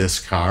into this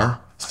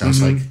car. So I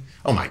was like,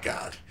 oh my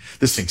God,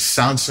 this thing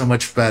sounds so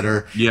much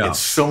better. Yeah. It's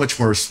so much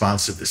more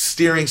responsive. The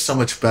steering's so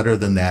much better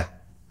than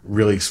that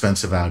really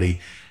expensive Audi.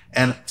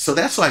 And so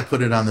that's why I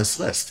put it on this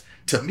list.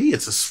 To me,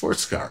 it's a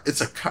sports car.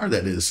 It's a car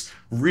that is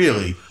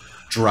really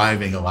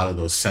driving a lot of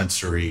those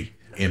sensory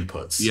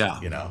inputs. Yeah.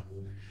 You know?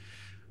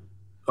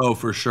 Oh,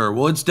 for sure.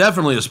 Well, it's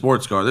definitely a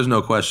sports car. There's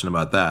no question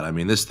about that. I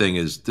mean, this thing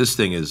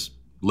is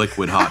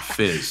liquid hot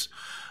fizz.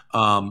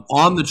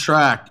 On the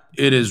track,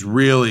 it is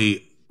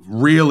really,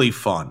 really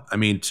fun. I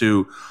mean,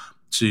 to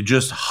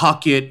just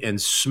huck it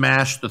and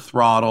smash the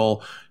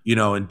throttle,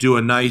 and do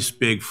a nice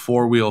big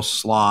 4-wheel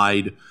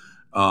slide.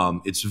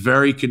 It's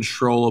very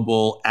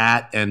controllable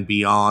at and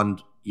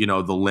beyond,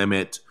 the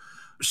limit.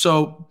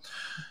 So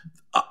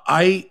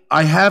I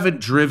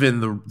haven't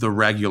driven the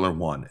regular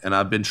one, and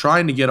I've been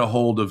trying to get a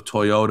hold of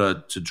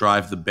Toyota to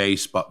drive the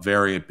base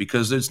variant,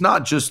 because it's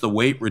not just the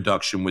weight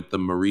reduction with the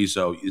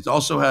Morizo.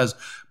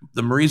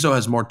 The Morizo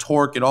has more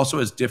torque. It also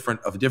has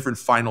a different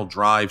final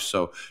drive,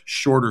 so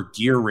shorter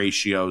gear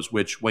ratios,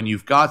 which when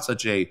you've got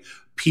such a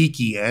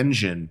peaky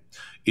engine,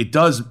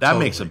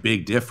 makes a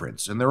big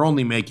difference. And they're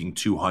only making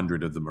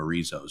 200 of the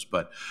Morizos.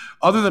 But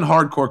other than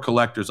hardcore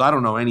collectors, I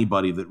don't know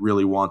anybody that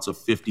really wants a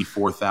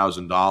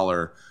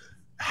 $54,000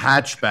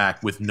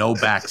 hatchback with no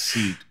back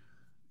seat.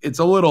 It's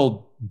a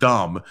little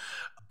dumb,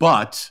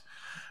 but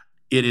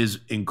it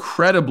is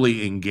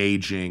incredibly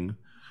engaging.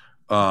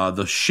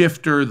 The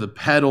shifter, the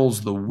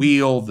pedals, the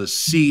wheel, the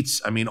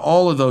seats. I mean,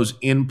 all of those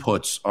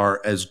inputs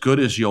are as good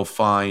as you'll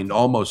find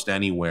almost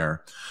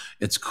anywhere.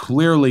 It's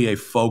clearly a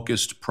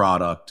focused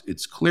product.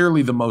 It's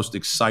clearly the most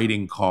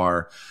exciting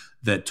car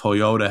that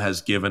Toyota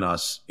has given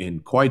us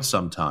in quite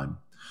some time.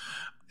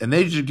 And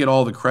they should get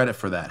all the credit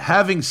for that.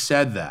 Having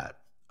said that,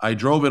 I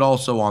drove it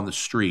also on the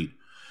street.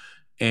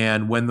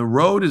 And when the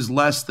road is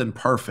less than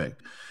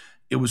perfect,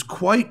 it was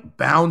quite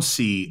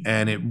bouncy,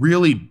 and it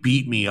really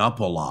beat me up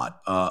a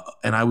lot.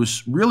 And I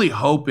was really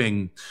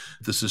hoping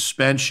the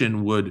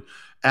suspension would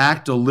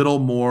act a little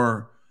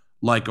more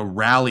like a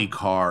rally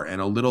car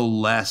and a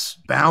little less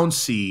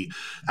bouncy.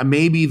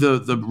 Maybe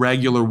the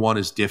regular one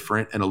is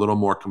different and a little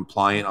more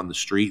compliant on the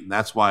street, and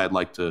that's why I'd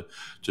like to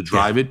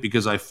drive it,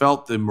 because I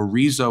felt the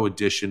Morizo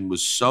edition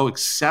was so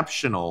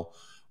exceptional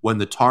when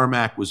the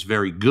tarmac was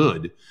very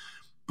good,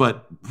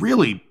 but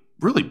really,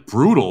 really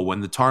brutal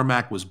when the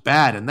tarmac was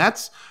bad. And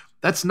that's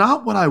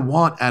not what I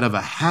want out of a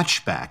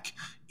hatchback,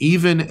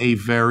 even a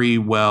very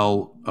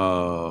well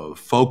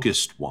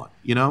focused one,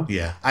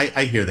 Yeah,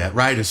 I hear that.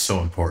 Ride is so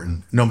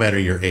important, no matter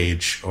your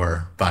age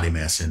or body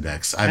mass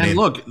index. I mean,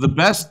 look, the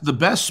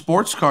best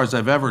sports cars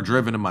I've ever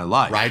driven in my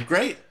life. Ride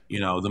great. The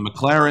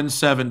McLaren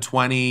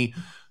 720,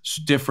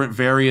 different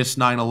various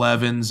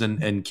 911s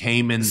and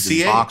Caymans and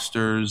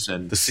Boxsters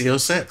and the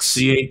C06,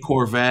 C8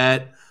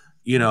 Corvette.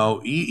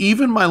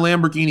 Even my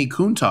Lamborghini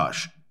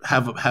Countach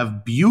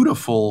have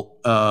beautiful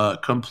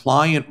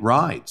compliant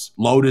rides.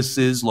 Lotus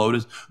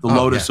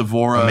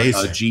Evora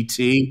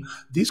GT.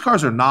 These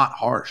cars are not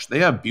harsh. They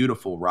have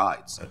beautiful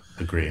rides.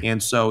 Agree.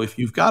 And so if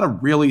you've got a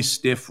really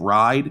stiff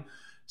ride,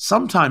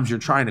 sometimes you're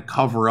trying to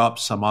cover up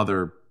some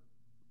other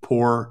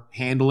poor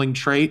handling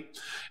trait.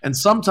 And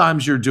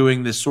sometimes you're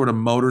doing this sort of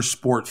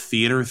motorsport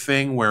theater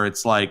thing where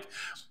it's like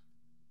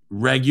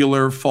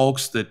regular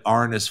folks that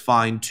aren't as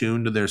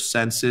fine-tuned to their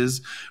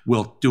senses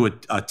will do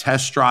a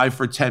test drive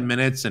for 10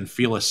 minutes and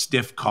feel a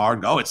stiff car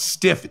and go, oh, it's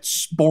stiff, it's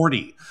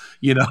sporty,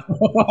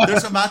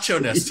 There's a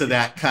macho-ness to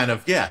that kind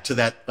of, to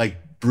that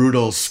like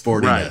brutal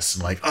sportiness. Right.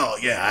 And like, oh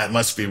yeah, it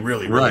must be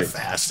really, really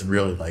fast and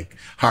really like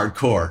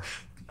hardcore.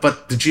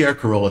 But the GR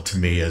Corolla to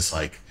me is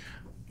like,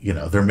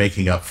 they're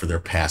making up for their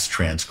past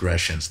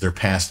transgressions, their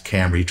past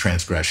Camry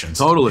transgressions.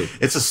 Totally.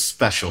 It's a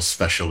special,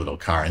 special little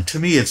car. And to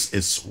me, it's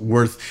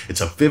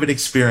a vivid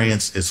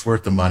experience. It's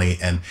worth the money.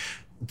 And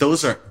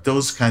those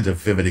kinds of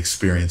vivid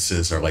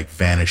experiences are like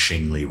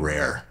vanishingly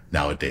rare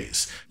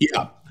nowadays.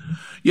 Yeah.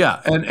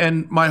 Yeah.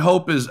 And my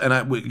hope is, and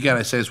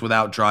I say this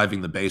without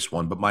driving the base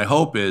one, but my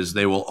hope is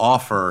they will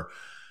offer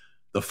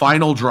the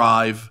final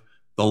drive,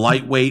 the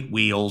lightweight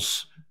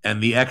wheels,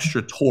 and the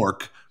extra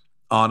torque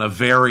on a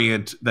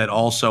variant that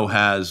also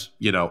has,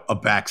 a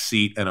back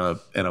seat and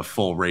a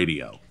full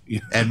radio.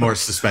 And more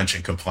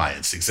suspension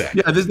compliance,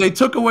 exactly. Yeah, they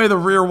took away the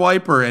rear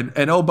wiper, and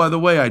oh, by the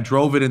way, I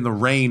drove it in the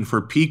rain for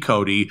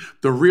P-Cody.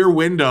 The rear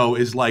window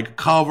is like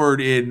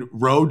covered in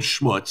road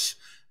schmutz.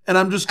 And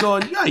I'm just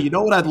going, yeah, you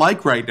know what I'd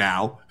like right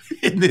now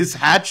in this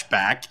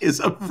hatchback is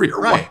a rear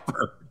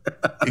wiper.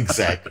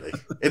 Exactly.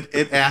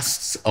 It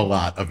asks a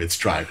lot of its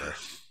driver.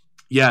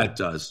 Yeah, it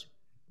does.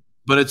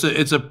 But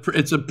it's a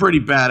pretty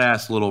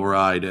badass little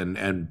ride,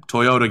 and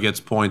Toyota gets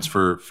points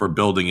for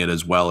building it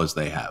as well as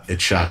they have.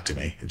 It shocked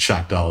me. It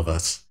shocked all of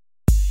us.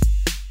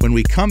 When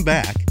we come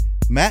back,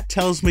 Matt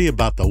tells me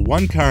about the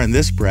one car in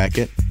this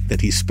bracket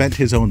that he spent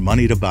his own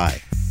money to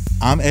buy.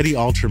 I'm Eddie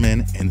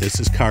Alterman, and this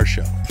is Car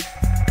Show.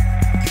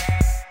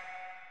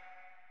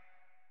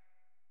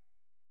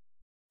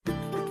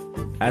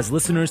 As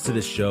listeners to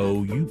this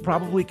show, you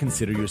probably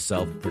consider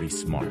yourself pretty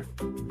smart.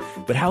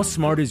 But how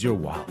smart is your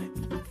wallet?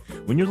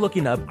 When you're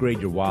looking to upgrade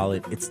your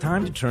wallet, it's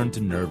time to turn to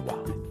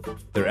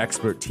NerdWallet. Their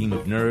expert team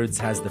of nerds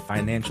has the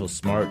financial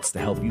smarts to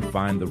help you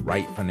find the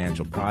right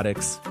financial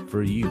products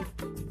for you.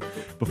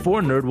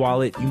 Before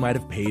NerdWallet, you might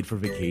have paid for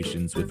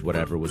vacations with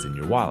whatever was in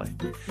your wallet.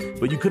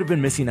 But you could have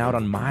been missing out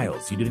on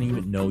miles you didn't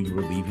even know you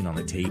were leaving on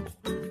the table.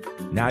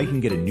 Now you can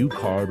get a new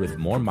card with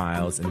more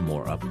miles and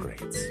more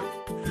upgrades.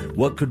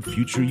 What could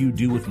future you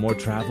do with more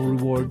travel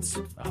rewards?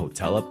 A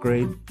hotel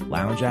upgrade?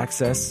 Lounge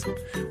access?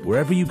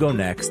 Wherever you go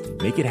next,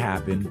 make it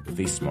happen with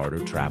a smarter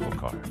travel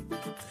card.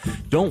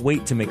 Don't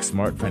wait to make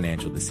smart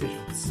financial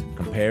decisions.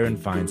 Compare and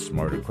find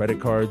smarter credit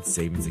cards,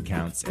 savings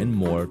accounts, and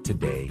more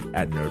today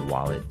at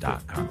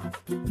nerdwallet.com.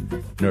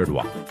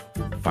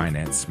 NerdWallet.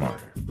 Finance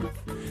smarter.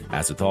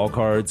 As with all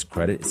cards,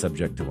 credit is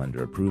subject to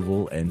lender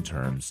approval and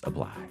terms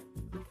apply.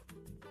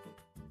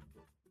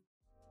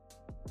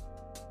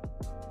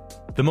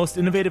 The most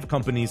innovative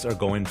companies are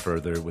going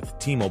further with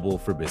T-Mobile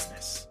for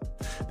Business.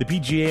 The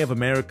PGA of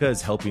America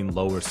is helping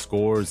lower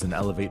scores and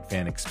elevate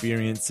fan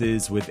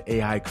experiences with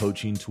AI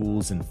coaching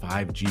tools and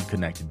 5G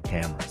connected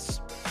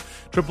cameras.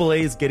 AAA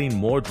is getting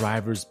more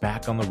drivers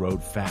back on the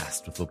road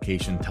fast with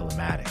location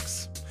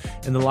telematics.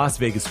 And the Las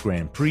Vegas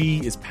Grand Prix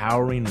is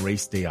powering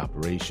race day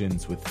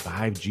operations with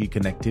 5G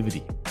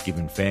connectivity,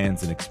 giving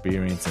fans an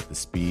experience at the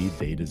speed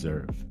they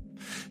deserve.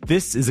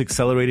 This is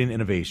accelerating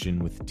innovation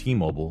with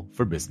T-Mobile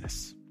for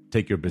Business.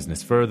 Take your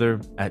business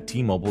further at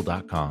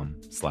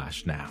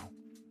T-Mobile.com/now.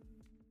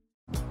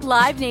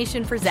 Live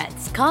Nation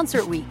presents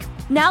Concert Week.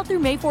 Now through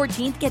May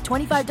 14th, get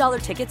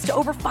 $25 tickets to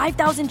over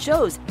 5,000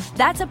 shows.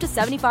 That's up to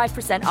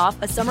 75% off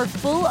a summer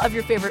full of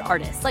your favorite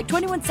artists like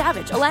 21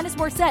 Savage, Alanis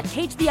Morissette,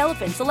 Cage the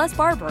Elephant, Celeste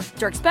Barber,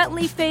 Dierks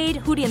Bentley, Fade,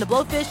 Hootie and the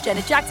Blowfish,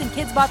 Janet Jackson,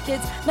 Kids Bop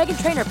Kids,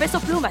 Meghan Trainor, Peso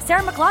Pluma,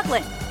 Sarah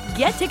McLachlan.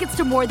 Get tickets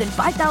to more than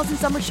 5,000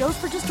 summer shows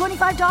for just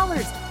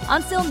 $25.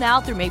 On sale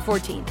now through May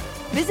 14th.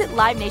 Visit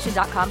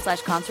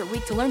LiveNation.com/Concert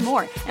Week to learn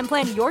more and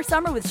plan your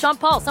summer with Sean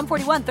Paul, Sum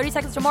 41, 30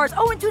 Seconds to Mars,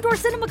 and Two Door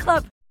Cinema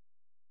Club.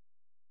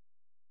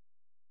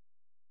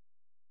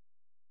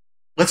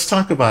 Let's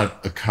talk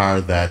about a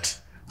car that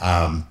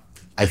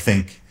I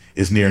think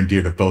is near and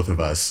dear to both of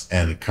us,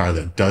 and a car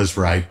that does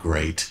ride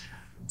great,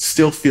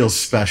 still feels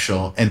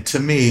special, and to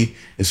me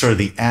is sort of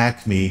the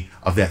acme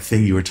of that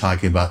thing you were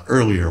talking about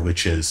earlier,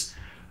 which is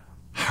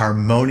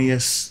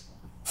harmonious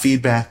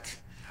feedback,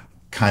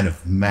 kind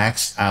of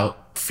maxed out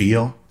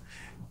feel,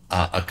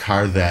 a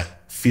car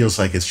that feels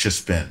like it's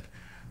just been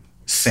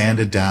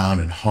sanded down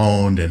and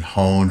honed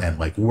and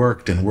like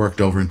worked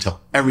over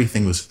until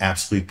everything was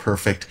absolutely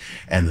perfect,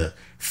 and the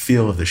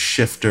feel of the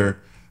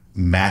shifter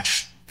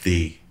matched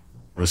the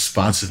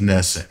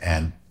responsiveness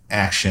and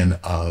action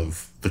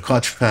of the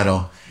clutch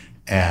pedal,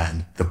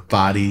 and the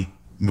body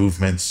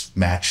movements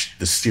matched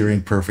the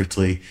steering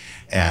perfectly,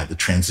 and the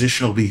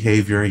transitional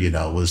behavior,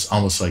 was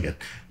almost like a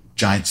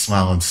giant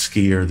slalom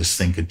skier. This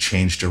thing could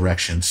change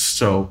direction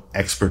so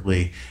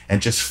expertly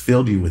and just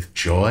filled you with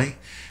joy.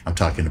 I'm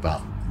talking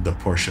about the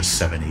Porsche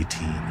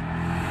 718.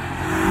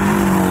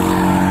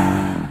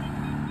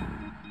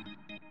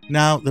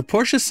 Now, the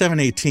Porsche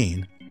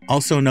 718,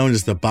 also known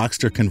as the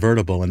Boxster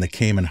convertible and the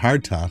Cayman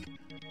hardtop,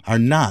 are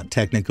not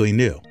technically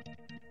new.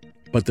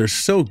 But they're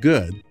so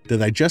good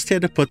that I just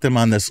had to put them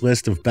on this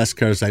list of best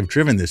cars I've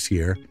driven this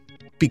year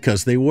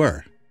because they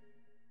were.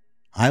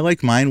 I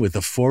like mine with a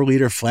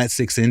 4-liter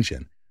flat-six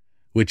engine,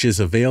 which is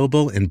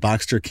available in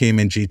Boxster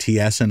Cayman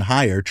GTS and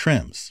higher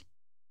trims.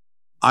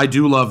 I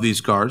do love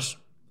these cars.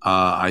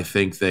 I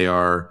think they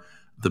are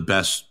the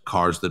best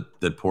cars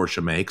that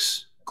Porsche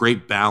makes.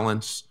 Great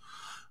balance,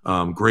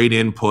 great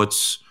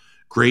inputs,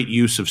 great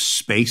use of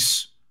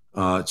space.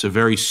 It's a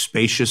very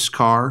spacious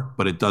car,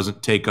 but it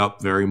doesn't take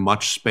up very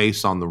much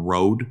space on the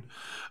road.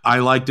 I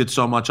liked it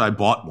so much I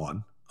bought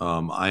one.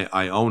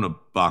 I own a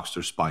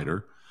Boxster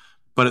Spider.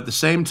 But at the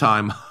same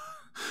time,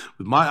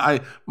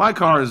 my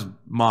car is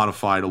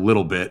modified a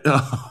little bit.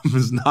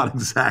 It's not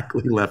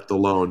exactly left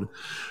alone.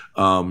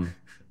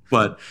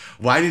 But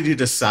why did you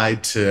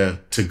decide to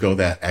go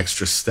that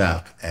extra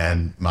step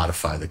and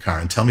modify the car?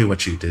 And tell me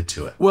what you did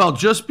to it. Well,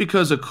 just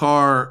because a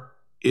car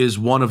is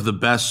one of the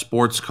best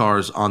sports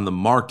cars on the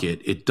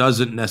market, it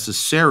doesn't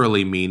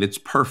necessarily mean it's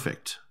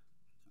perfect.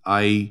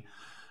 I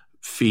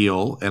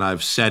feel, and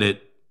I've said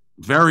it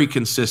very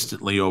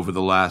consistently over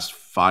the last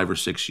 5 or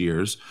 6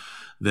 years,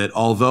 that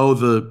although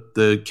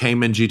the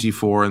Cayman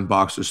GT4 and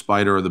Boxster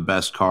Spider are the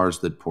best cars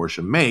that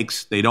Porsche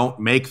makes, they don't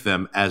make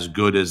them as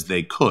good as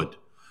they could.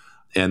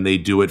 And they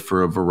do it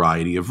for a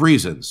variety of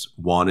reasons.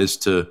 One is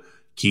to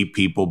keep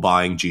people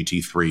buying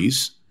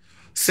GT3s.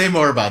 Say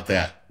more about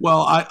that.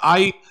 Well,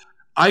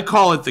 I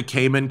call it the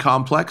Cayman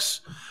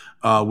complex,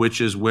 which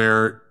is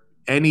where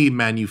any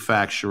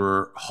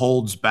manufacturer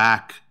holds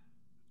back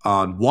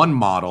on one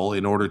model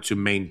in order to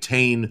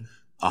maintain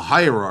a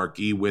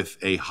hierarchy with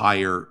a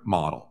higher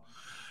model.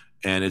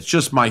 And it's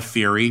just my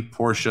theory.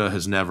 Porsche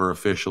has never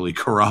officially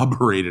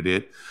corroborated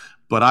it,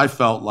 but I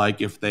felt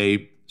like if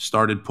they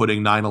started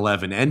putting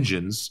 911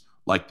 engines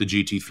like the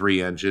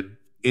GT3 engine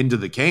into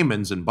the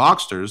Caymans and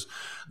Boxsters,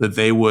 that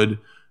they would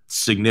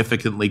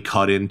significantly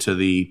cut into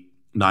the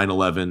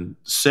 911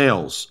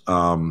 sales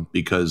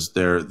because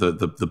they're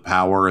the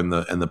power and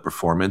the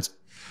performance.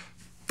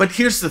 But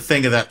here's the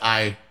thing that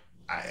I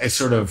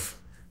sort of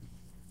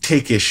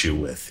take issue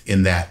with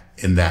in that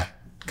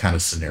kind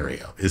of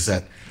scenario is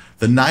that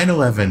the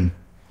 911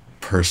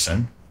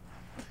 person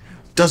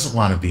doesn't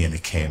want to be in a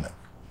Cayman.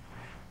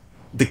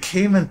 The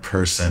Cayman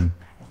person,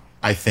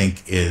 I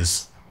think,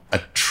 is a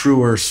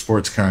truer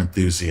sports car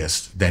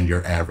enthusiast than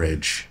your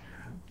average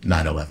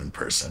 911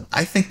 person.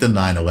 I think the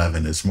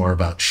 911 is more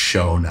about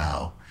show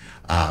now.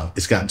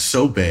 It's gotten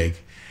so big.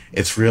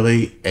 It's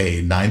really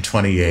a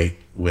 928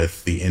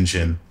 with the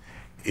engine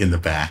in the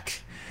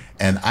back.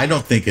 And I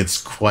don't think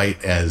it's I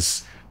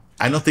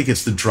don't think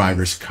it's the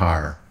driver's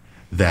car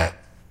that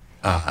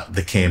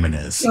the Cayman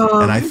is.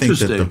 And I think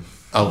that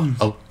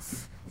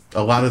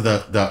a lot of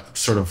the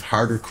sort of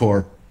harder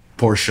core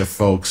Porsche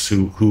folks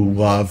who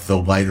love the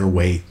lighter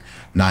weight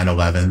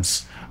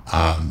 911s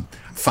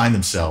find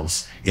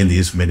themselves in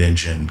these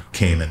mid-engine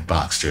Cayman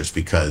Boxsters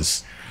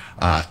because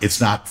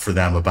it's not for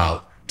them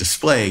about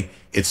display.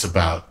 It's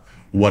about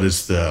what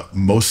is the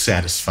most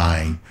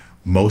satisfying,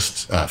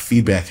 most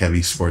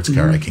feedback-heavy sports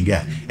car I can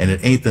get. And it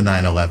ain't the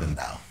 911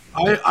 now.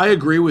 I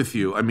agree with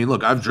you. I mean,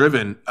 look, I've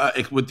driven,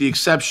 with the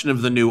exception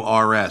of the new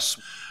RS,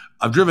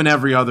 I've driven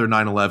every other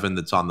 911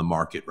 that's on the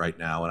market right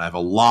now, and I have a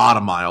lot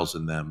of miles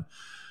in them.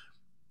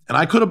 And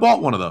I could have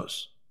bought one of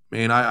those. I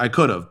mean, I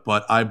could have,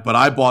 but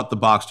I bought the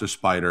Boxster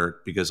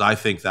Spider because I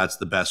think that's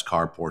the best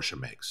car Porsche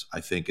makes.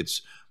 I think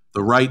it's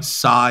the right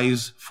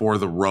size for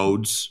the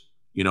roads.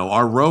 You know,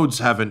 our roads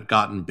haven't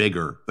gotten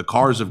bigger. The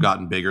cars have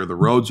gotten bigger. The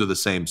roads are the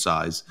same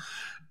size.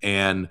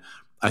 And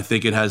I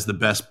think it has the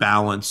best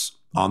balance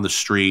on the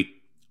street.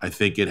 I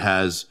think it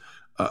has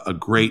a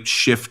great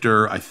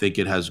shifter. I think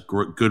it has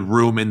good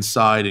room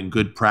inside and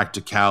good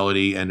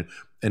practicality and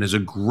is a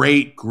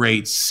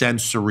great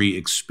sensory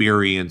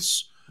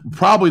experience.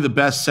 Probably the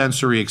best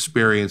sensory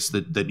experience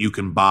that you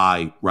can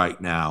buy right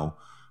now,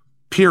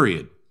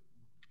 period.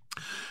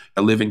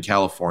 I live in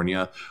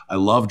California. I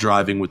love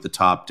driving with the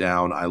top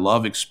down. I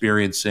love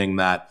experiencing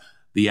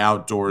the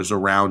outdoors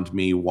around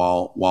me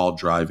while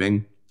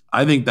driving.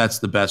 I think that's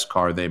the best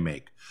car they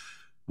make.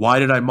 Why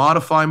did I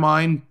modify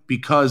mine?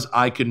 Because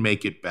I can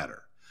make it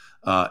better.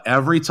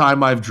 Every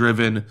time I've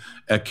driven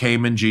a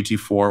Cayman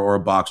GT4 or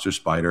a Boxster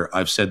Spider,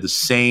 I've said the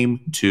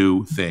same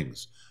two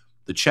things.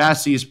 The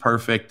chassis is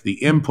perfect. The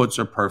inputs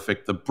are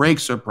perfect. The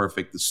brakes are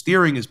perfect. The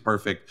steering is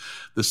perfect.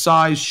 The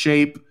size,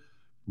 shape,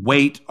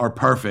 weight are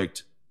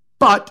perfect.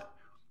 But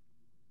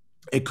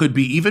it could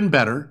be even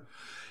better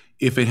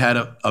if it had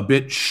a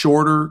bit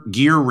shorter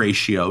gear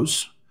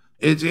ratios.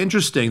 It's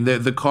interesting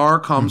that the car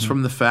comes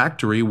from the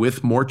factory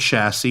with more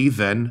chassis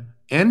than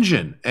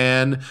engine.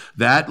 And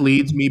that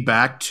leads me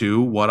back to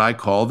what I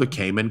call the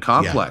Cayman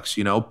complex.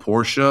 Yeah. You know,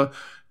 Porsche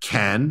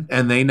can,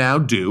 and they now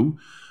do,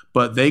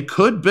 but they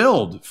could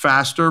build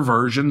faster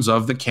versions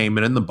of the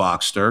Cayman and the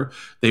Boxster.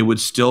 They would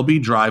still be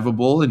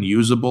drivable and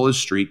usable as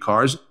street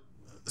cars.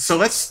 So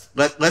let's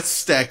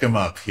stack them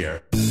up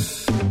here.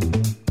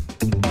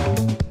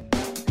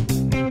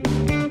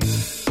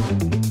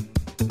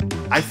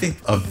 I think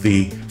of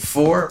the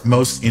 4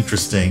 most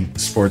interesting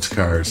sports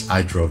cars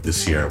we drove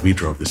this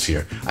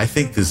year, I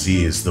think the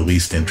Z is the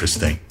least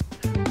interesting.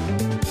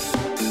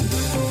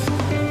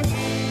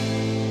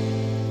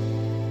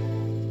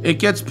 It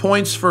gets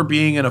points for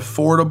being an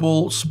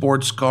affordable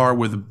sports car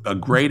with a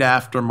great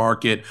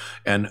aftermarket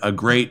and a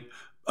great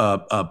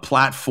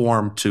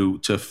platform to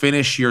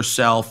finish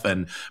yourself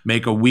and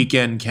make a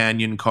weekend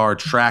canyon car,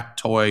 track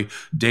toy,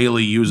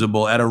 daily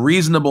usable at a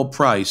reasonable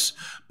price,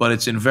 but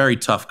it's in very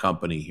tough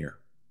company here.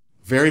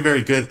 Very,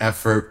 very good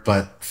effort,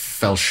 but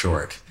fell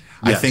short.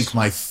 Yes. I think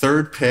my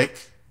third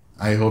pick,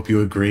 I hope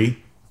you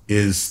agree,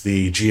 is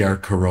the GR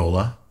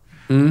Corolla.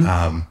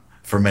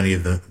 For many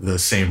of the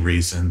same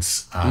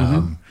reasons.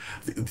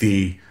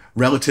 The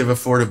relative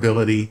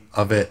affordability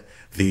of it,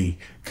 the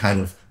kind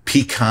of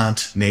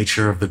piquant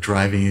nature of the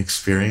driving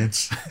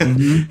experience,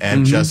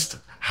 and just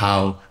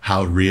how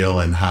real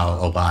and how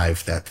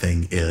alive that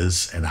thing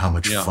is and how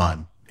much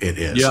fun it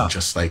is. Yeah. And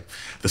just like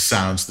the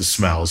sounds, the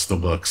smells, the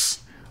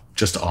looks,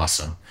 just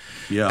awesome.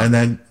 Yeah. And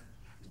then,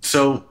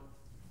 so,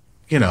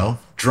 you know,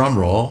 drum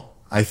roll,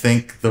 I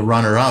think the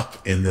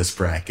runner-up in this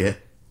bracket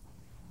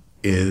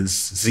is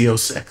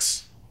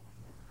Z06.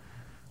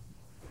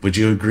 Would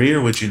you agree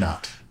or would you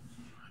not?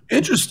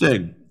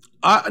 Interesting.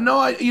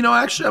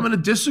 Actually, I'm going to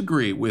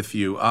disagree with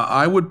you.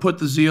 I would put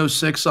the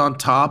Z06 on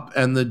top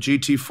and the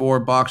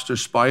GT4 Boxster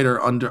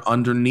Spider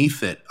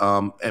underneath it,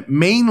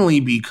 mainly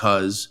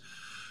because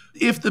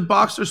if the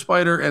Boxster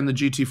Spider and the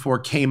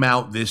GT4 came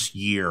out this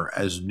year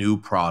as new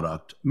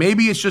product,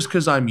 maybe it's just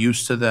because I'm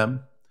used to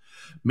them.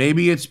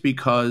 Maybe it's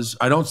because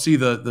I don't see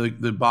the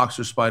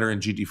Boxster Spider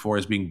and GT4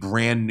 as being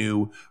brand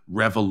new,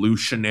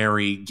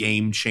 revolutionary,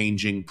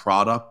 game-changing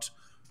product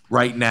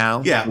right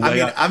now. Yeah, I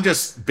mean, I'm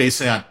just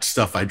basing on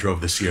stuff I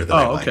drove this year that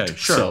I liked. Okay,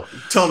 sure. So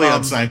totally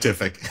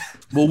unscientific.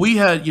 Well, we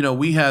had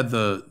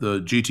the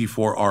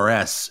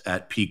GT4 RS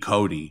at P.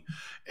 Cody,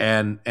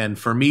 and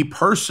for me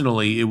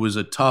personally, it was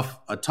a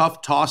tough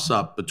toss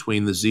up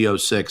between the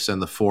Z06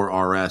 and the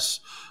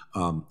 4RS,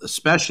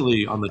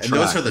 especially on the track.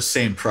 And those are the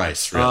same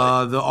price,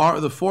 really. The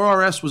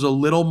 4RS was a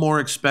little more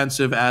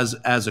expensive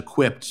as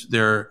equipped.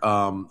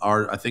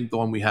 I think the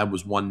one we had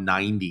was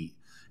 $190.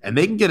 And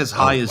they can get as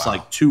high as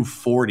like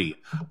 $240.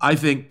 I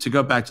think, to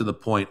go back to the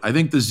point, I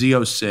think the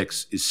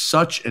Z06 is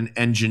such an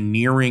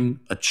engineering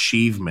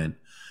achievement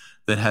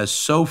that has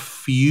so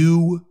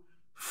few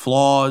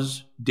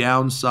flaws,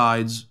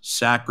 downsides,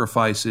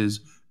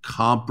 sacrifices,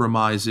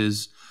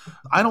 compromises.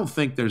 I don't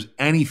think there's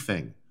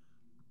anything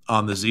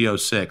on the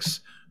Z06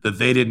 that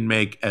they didn't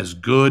make as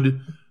good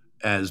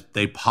as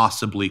they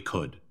possibly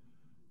could.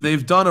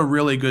 They've done a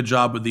really good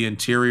job with the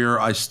interior.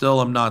 I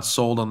still am not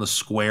sold on the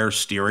square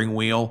steering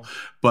wheel,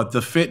 but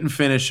the fit and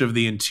finish of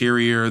the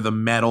interior, the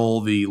metal,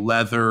 the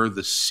leather,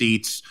 the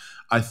seats,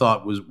 I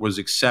thought was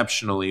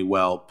exceptionally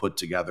well put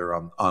together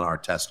on our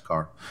test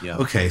car. Yeah.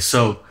 Okay,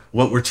 so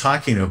what we're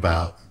talking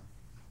about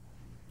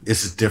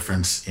is a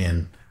difference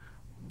in,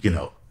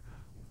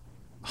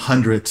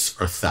 hundreds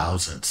or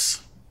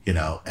thousands,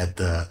 at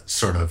the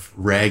sort of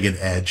ragged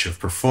edge of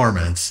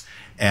performance.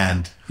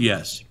 And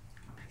yes.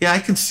 Yeah, I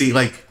can see,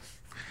 the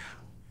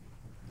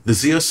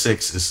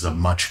Z06 is a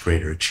much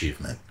greater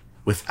achievement,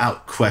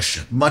 without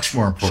question. Much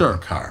more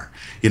important car.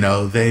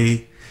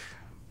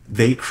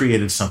 They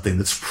created something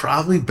that's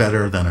probably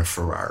better than a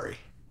Ferrari.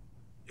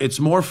 It's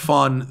more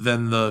fun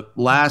than the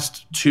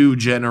last two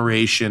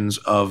generations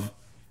of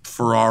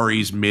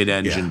Ferrari's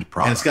mid-engined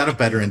product. And it's got a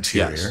better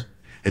interior. Yes.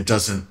 It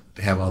doesn't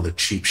have all the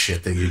cheap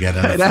shit that you get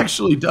in it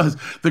actually does.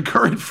 The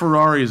current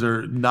Ferraris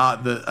are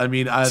not the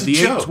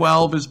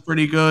 812 is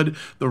pretty good,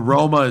 the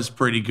Roma is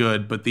pretty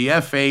good, but the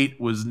F8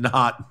 was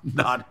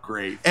not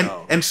great.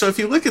 And so if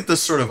you look at the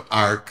sort of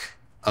arc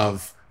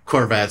of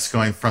Corvettes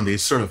going from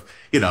these sort of,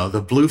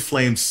 the Blue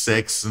Flame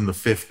 6 in the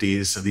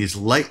 50s, and these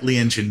lightly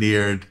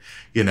engineered,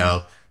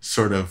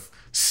 sort of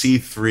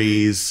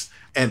C3s,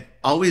 and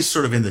always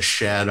sort of in the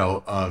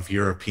shadow of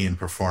European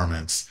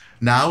performance.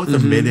 Now with the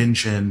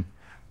mid-engine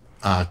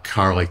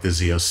car like the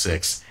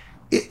Z06,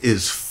 it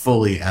is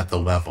fully at the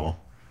level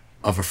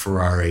of a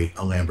Ferrari,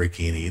 a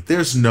Lamborghini.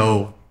 There's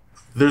no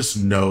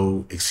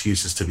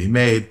excuses to be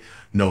made,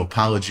 no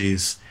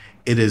apologies.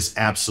 It is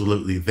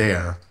absolutely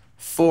there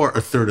for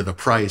a third of the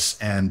price,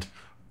 and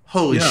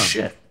holy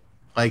shit.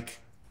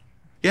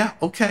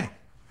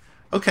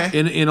 Okay.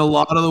 In a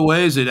lot of the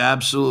ways, it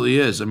absolutely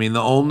is. I mean,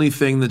 the only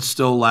thing that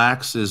still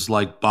lacks is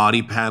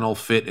body panel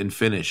fit and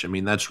finish. I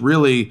mean, that's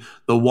really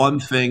the one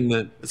thing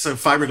that it's a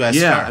fiberglass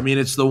car. I mean,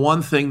 it's the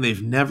one thing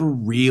they've never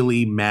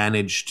really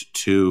managed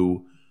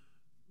to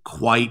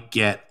quite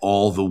get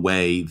all the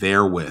way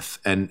there with,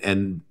 and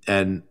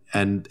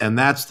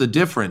that's the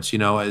difference.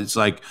 It's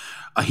like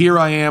here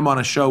I am on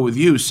a show with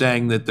you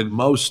saying that the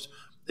most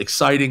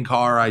exciting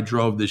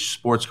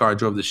sports car I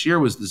drove this year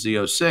was the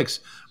Z06.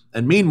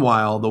 And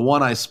meanwhile, the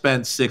one I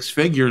spent six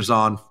figures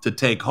on to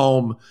take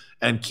home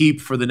and keep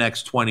for the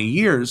next 20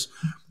 years,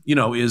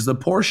 is the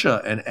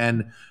Porsche.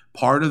 And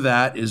part of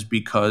that is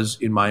because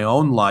in my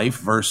own life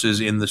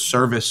versus in the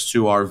service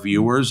to our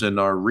viewers and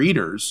our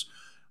readers,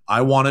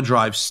 I want to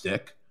drive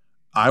stick.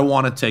 I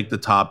want to take the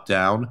top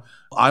down.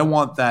 I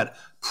want that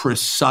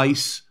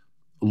precise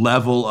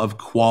level of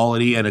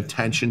quality and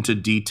attention to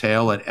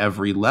detail at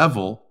every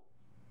level.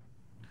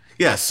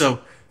 Yeah,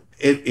 so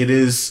it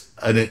is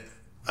an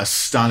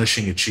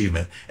astonishing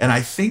achievement. And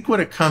I think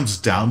what it comes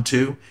down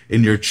to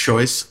in your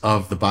choice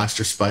of the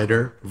Boxster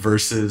Spider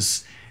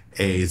versus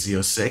a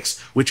Z06,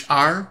 which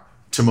are,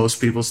 to most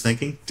people's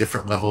thinking,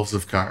 different levels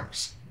of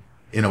cars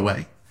in a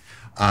way.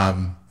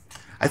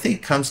 I think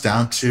it comes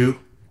down to,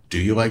 do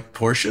you like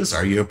Porsches?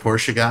 Are you a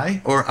Porsche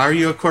guy? Or are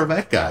you a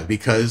Corvette guy?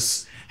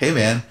 Because, hey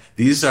man,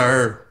 these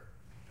are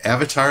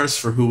avatars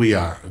for who we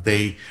are.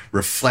 They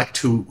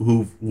reflect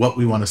what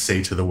we want to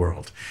say to the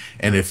world.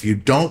 And if you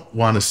don't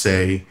want to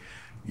say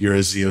you're a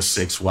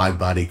Z06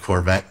 wide-body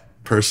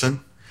Corvette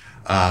person,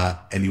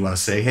 and you want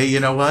to say, hey, you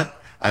know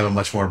what? I have a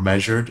much more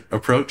measured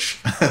approach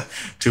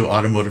to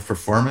automotive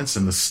performance,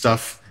 and the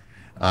stuff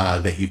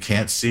that you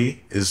can't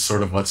see is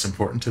sort of what's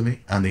important to me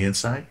on the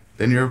inside,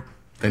 then you're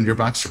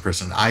Boxster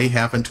person. I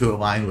happen to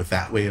align with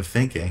that way of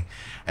thinking,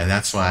 and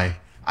that's why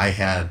I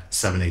had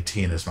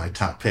 718 as my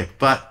top pick.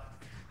 But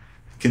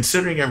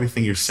considering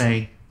everything you're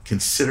saying,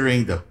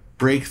 considering the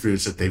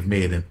breakthroughs that they've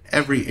made in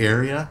every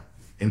area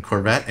in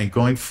Corvette, and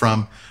going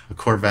from a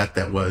Corvette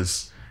that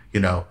was,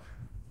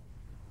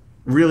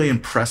 really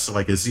impressive,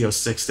 like a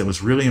Z06 that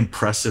was really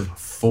impressive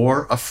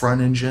for a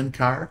front engine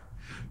car,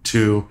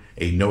 to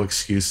a no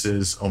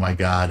excuses, oh my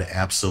God,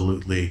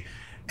 absolutely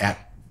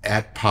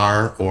at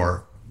par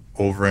or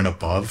over and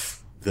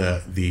above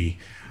the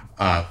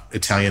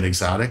Italian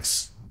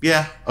exotics.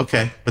 Yeah,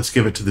 okay, let's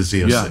give it to the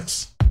Z06. Yeah.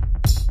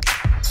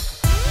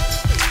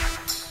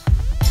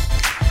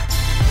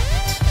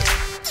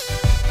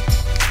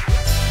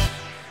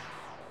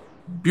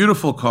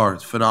 Beautiful car.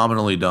 It's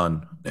phenomenally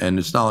done. And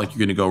it's not like you're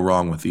going to go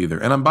wrong with either.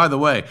 And by the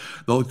way,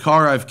 the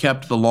car I've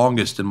kept the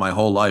longest in my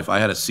whole life, I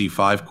had a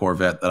C5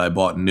 Corvette that I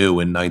bought new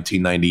in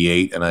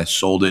 1998, and I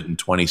sold it in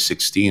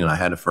 2016, and I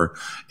had it for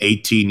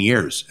 18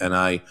 years. And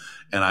I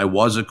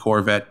was a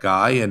Corvette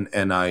guy,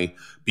 and I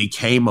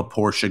became a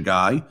Porsche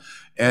guy.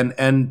 And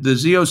the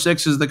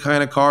Z06 is the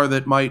kind of car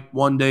that might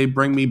one day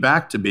bring me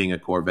back to being a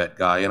Corvette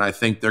guy. And I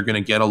think they're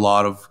going to get a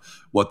lot of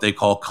what they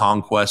call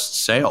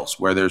conquest sales,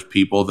 where there's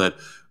people that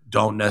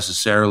don't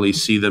necessarily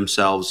see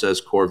themselves as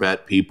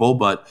Corvette people,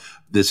 but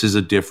this is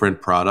a different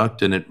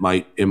product, and it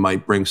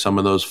might bring some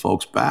of those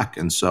folks back.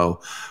 And so,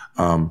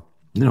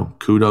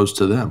 kudos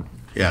to them.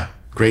 Yeah,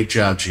 great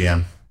job,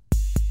 GM.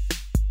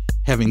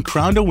 Having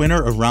crowned a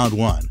winner of round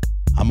one,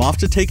 I'm off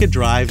to take a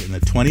drive in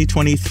the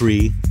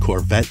 2023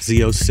 Corvette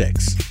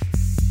Z06.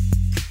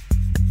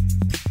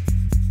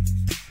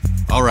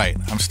 All right,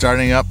 I'm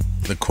starting up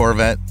the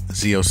Corvette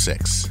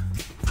Z06.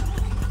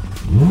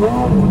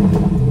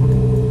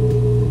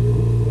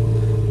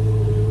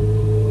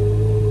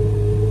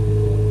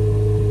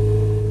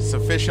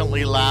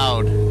 Sufficiently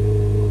loud.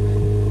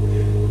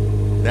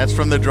 That's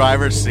from the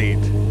driver's seat.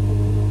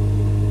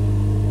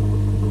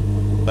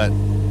 But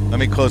let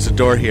me close the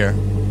door here.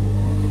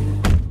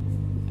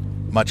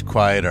 Much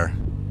quieter.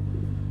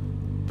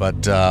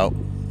 But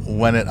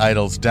when it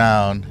idles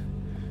down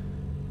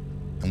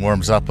and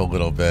warms up a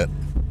little bit,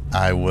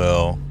 I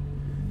will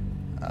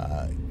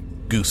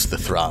goose the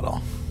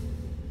throttle.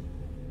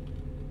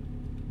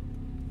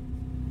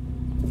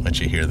 Let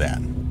you hear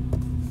that.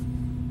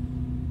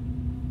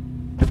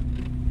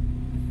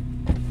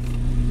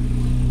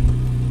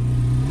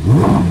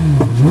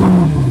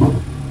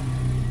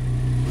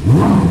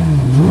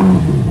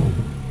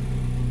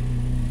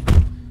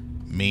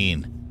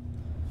 Mean.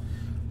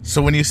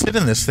 So when you sit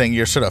in this thing,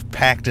 you're sort of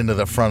packed into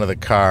the front of the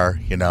car,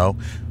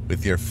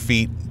 with your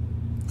feet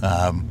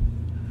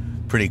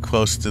pretty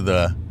close to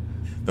the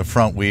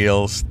front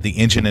wheels, the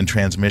engine and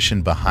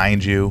transmission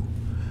behind you.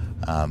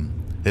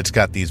 It's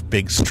got these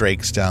big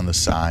strakes down the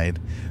side,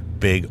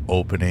 big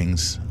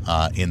openings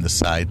in the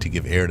side to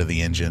give air to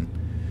the engine.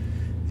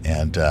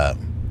 And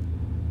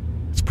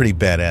it's pretty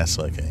badass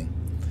looking.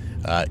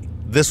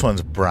 This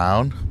one's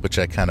brown, which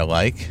I kind of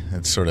like.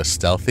 It's sort of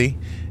stealthy.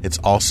 It's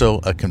also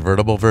a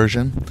convertible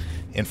version.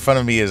 In front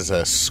of me is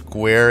a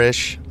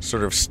squarish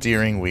sort of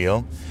steering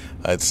wheel.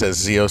 It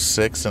says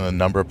Z06 and a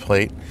number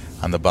plate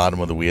on the bottom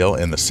of the wheel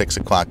in the 6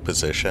 o'clock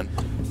position.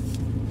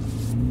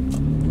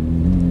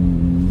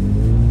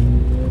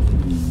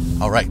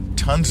 All right,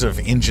 tons of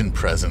engine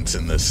presence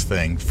in this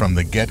thing from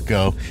the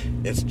get-go.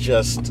 It's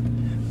just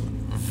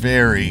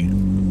very,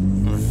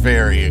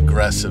 very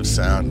aggressive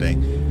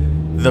sounding.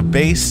 The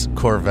base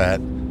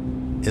Corvette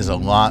is a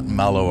lot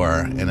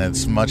mellower, and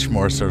it's much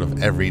more sort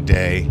of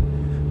everyday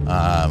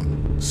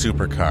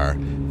supercar.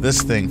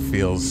 This thing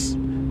feels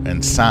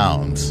and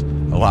sounds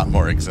a lot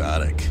more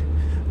exotic.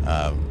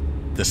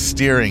 The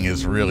steering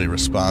is really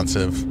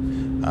responsive.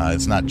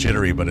 It's not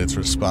jittery, but it's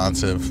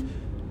responsive.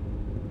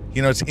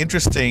 It's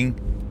interesting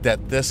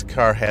that this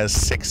car has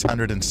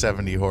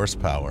 670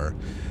 horsepower.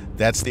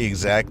 That's the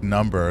exact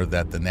number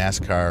that the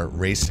NASCAR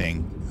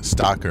racing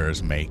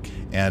stockers make,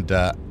 and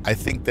I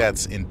think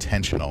that's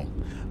intentional.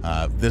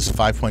 This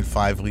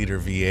 5.5 liter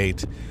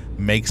V8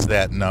 makes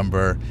that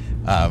number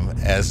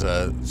as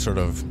a sort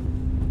of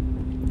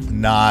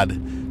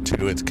nod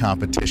to its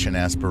competition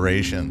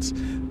aspirations.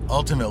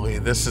 Ultimately,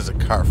 this is a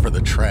car for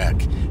the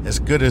track. As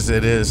good as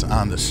it is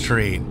on the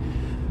street,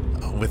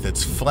 with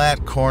its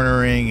flat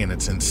cornering and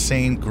its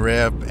insane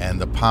grip and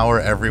the power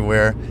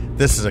everywhere,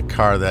 this is a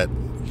car that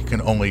you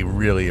can only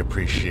really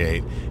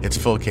appreciate its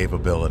full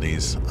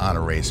capabilities on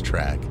a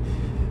racetrack.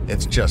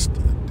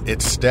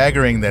 It's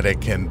staggering that it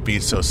can be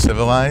so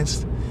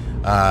civilized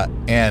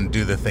and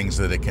do the things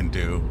that it can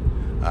do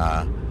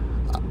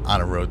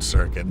on a road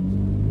circuit.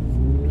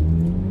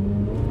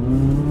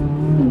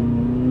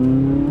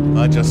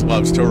 It just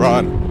loves to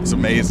run. It's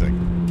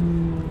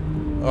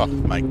amazing. Oh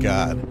my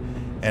God.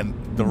 And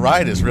the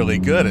ride is really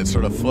good. It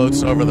sort of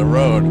floats over the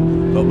road.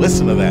 But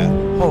listen to that.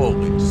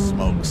 Holy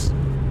smokes.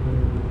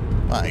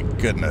 My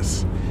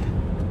goodness.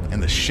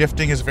 And the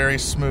shifting is very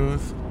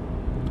smooth.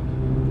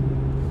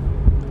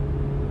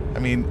 I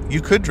mean, you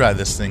could drive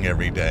this thing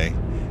every day.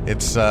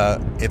 It's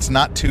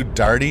not too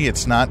darty.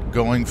 It's not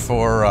going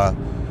for,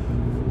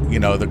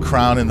 the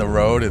crown in the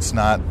road. It's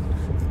not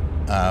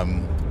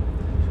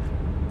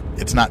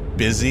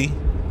busy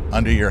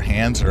under your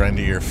hands or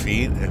under your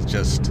feet. It's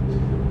just,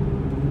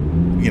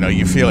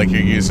 you feel like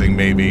you're using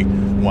maybe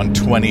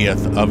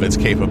 1/20th of its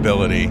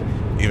capability,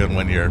 even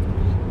when you're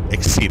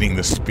exceeding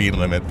the speed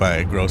limit by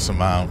a gross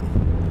amount.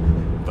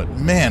 But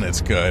man, it's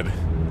good.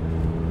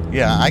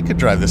 Yeah, I could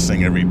drive this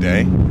thing every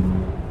day.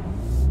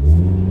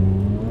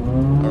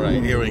 All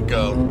right, here we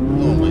go.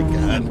 Oh my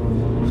God.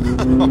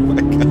 Oh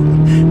my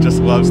God.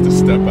 Just loves to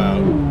step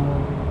out.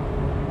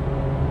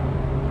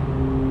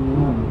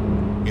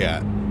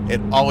 Yeah,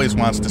 it always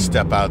wants to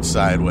step out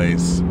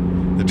sideways.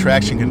 The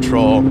traction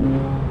control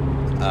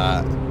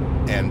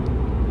and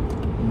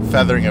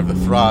feathering of the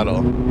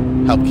throttle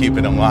help keep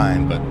it in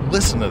line, but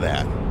listen to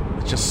that.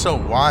 It's just so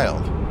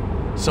wild,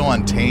 so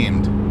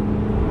untamed.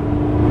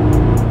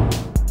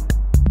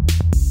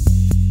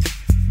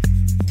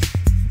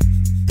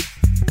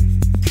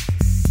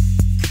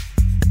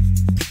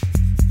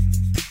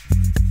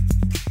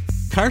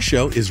 Car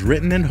Show is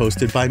written and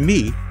hosted by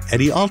me,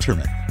 Eddie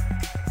Alterman.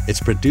 It's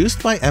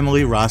produced by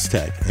Emily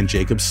Rosteg and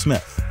Jacob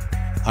Smith.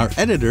 Our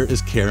editor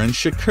is Karen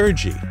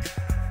Shakurji.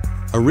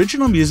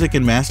 Original music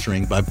and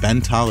mastering by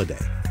Ben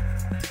Tolliday.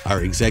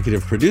 Our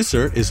executive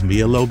producer is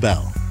Mia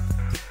Lobel.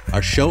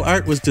 Our show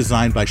art was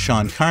designed by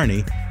Sean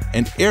Carney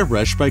and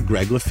airbrushed by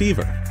Greg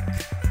Lefevre.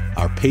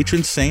 Our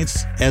patron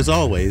saints, as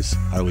always,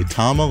 are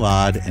Lital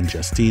Malad and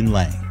Justine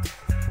Lang.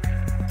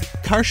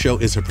 Car Show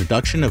is a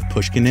production of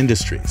Pushkin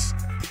Industries.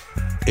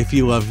 If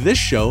you love this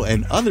show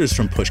and others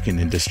from Pushkin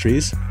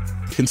Industries,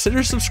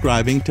 consider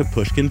subscribing to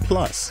Pushkin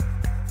Plus.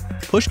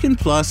 Pushkin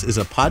Plus is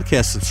a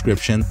podcast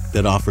subscription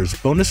that offers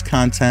bonus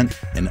content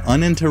and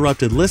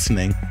uninterrupted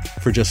listening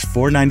for just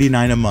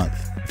 $4.99 a month.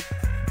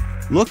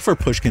 Look for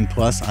Pushkin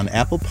Plus on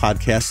Apple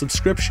Podcast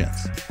subscriptions.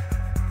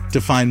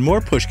 To find more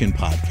Pushkin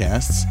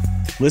podcasts,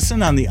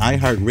 listen on the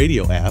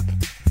iHeartRadio app,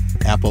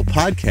 Apple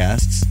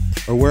Podcasts,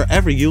 or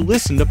wherever you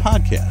listen to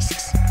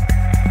podcasts.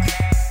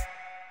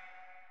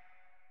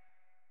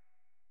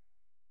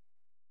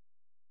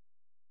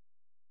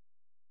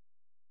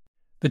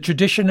 The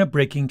tradition of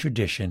breaking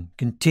tradition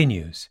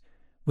continues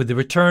with the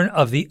return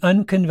of the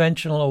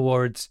Unconventional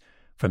Awards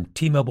from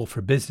T-Mobile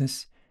for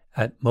Business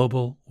at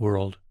Mobile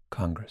World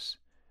Congress.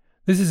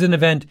 This is an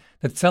event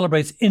that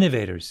celebrates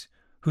innovators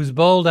whose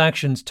bold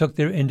actions took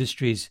their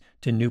industries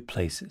to new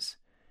places.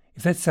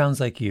 If that sounds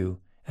like you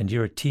and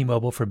you're a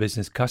T-Mobile for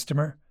Business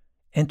customer,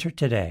 enter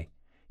today.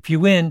 If you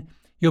win,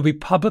 you'll be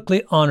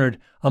publicly honored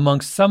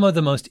amongst some of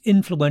the most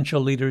influential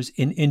leaders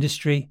in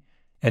industry.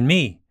 And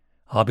me,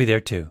 I'll be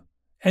there too.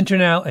 Enter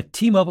now at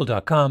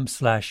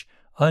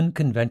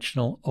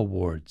tmobile.com/unconventional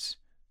awards.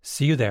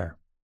 See you there.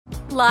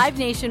 Live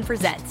Nation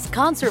presents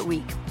Concert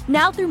Week.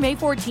 Now through May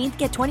 14th,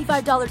 get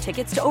 $25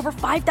 tickets to over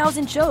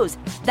 5,000 shows.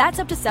 That's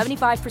up to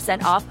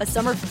 75% off a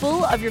summer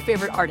full of your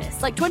favorite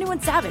artists like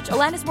 21 Savage,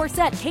 Alanis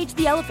Morissette, Cage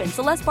the Elephant,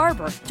 Celeste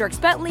Barber,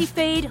 Dierks Bentley,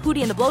 Fade,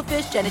 Hootie and the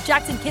Blowfish, Janet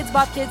Jackson, Kids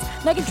Bop Kids,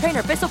 Meghan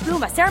Trainor, Peso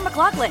Pluma, Sarah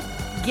McLachlan.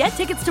 Get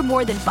tickets to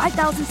more than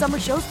 5,000 summer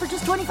shows for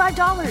just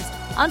 $25.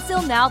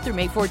 Until now through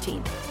May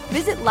 14th.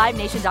 Visit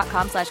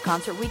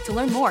LiveNation.com/Concert Week to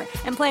learn more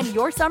and plan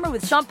your summer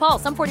with Sean Paul,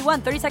 Sum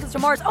 41, 30 Seconds to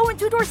Mars, and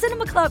Two Door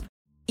Cinema Club.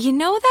 You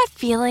know that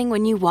feeling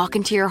when you walk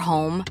into your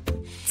home,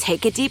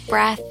 take a deep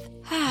breath,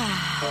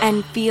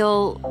 and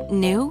feel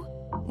new?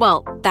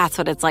 Well, that's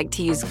what it's like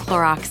to use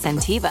Clorox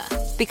Scentiva.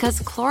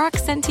 Because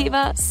Clorox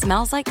Scentiva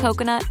smells like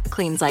coconut,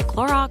 cleans like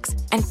Clorox,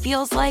 and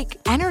feels like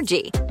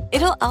energy.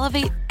 It'll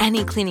elevate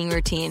any cleaning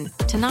routine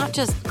to not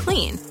just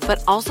clean,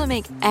 but also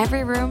make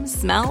every room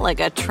smell like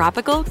a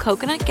tropical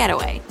coconut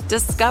getaway.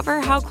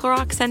 Discover how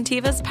Clorox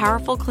Scentiva's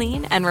powerful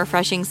clean and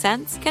refreshing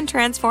scents can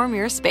transform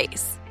your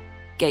space.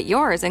 Get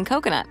yours in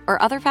coconut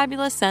or other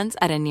fabulous scents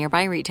at a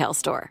nearby retail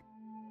store.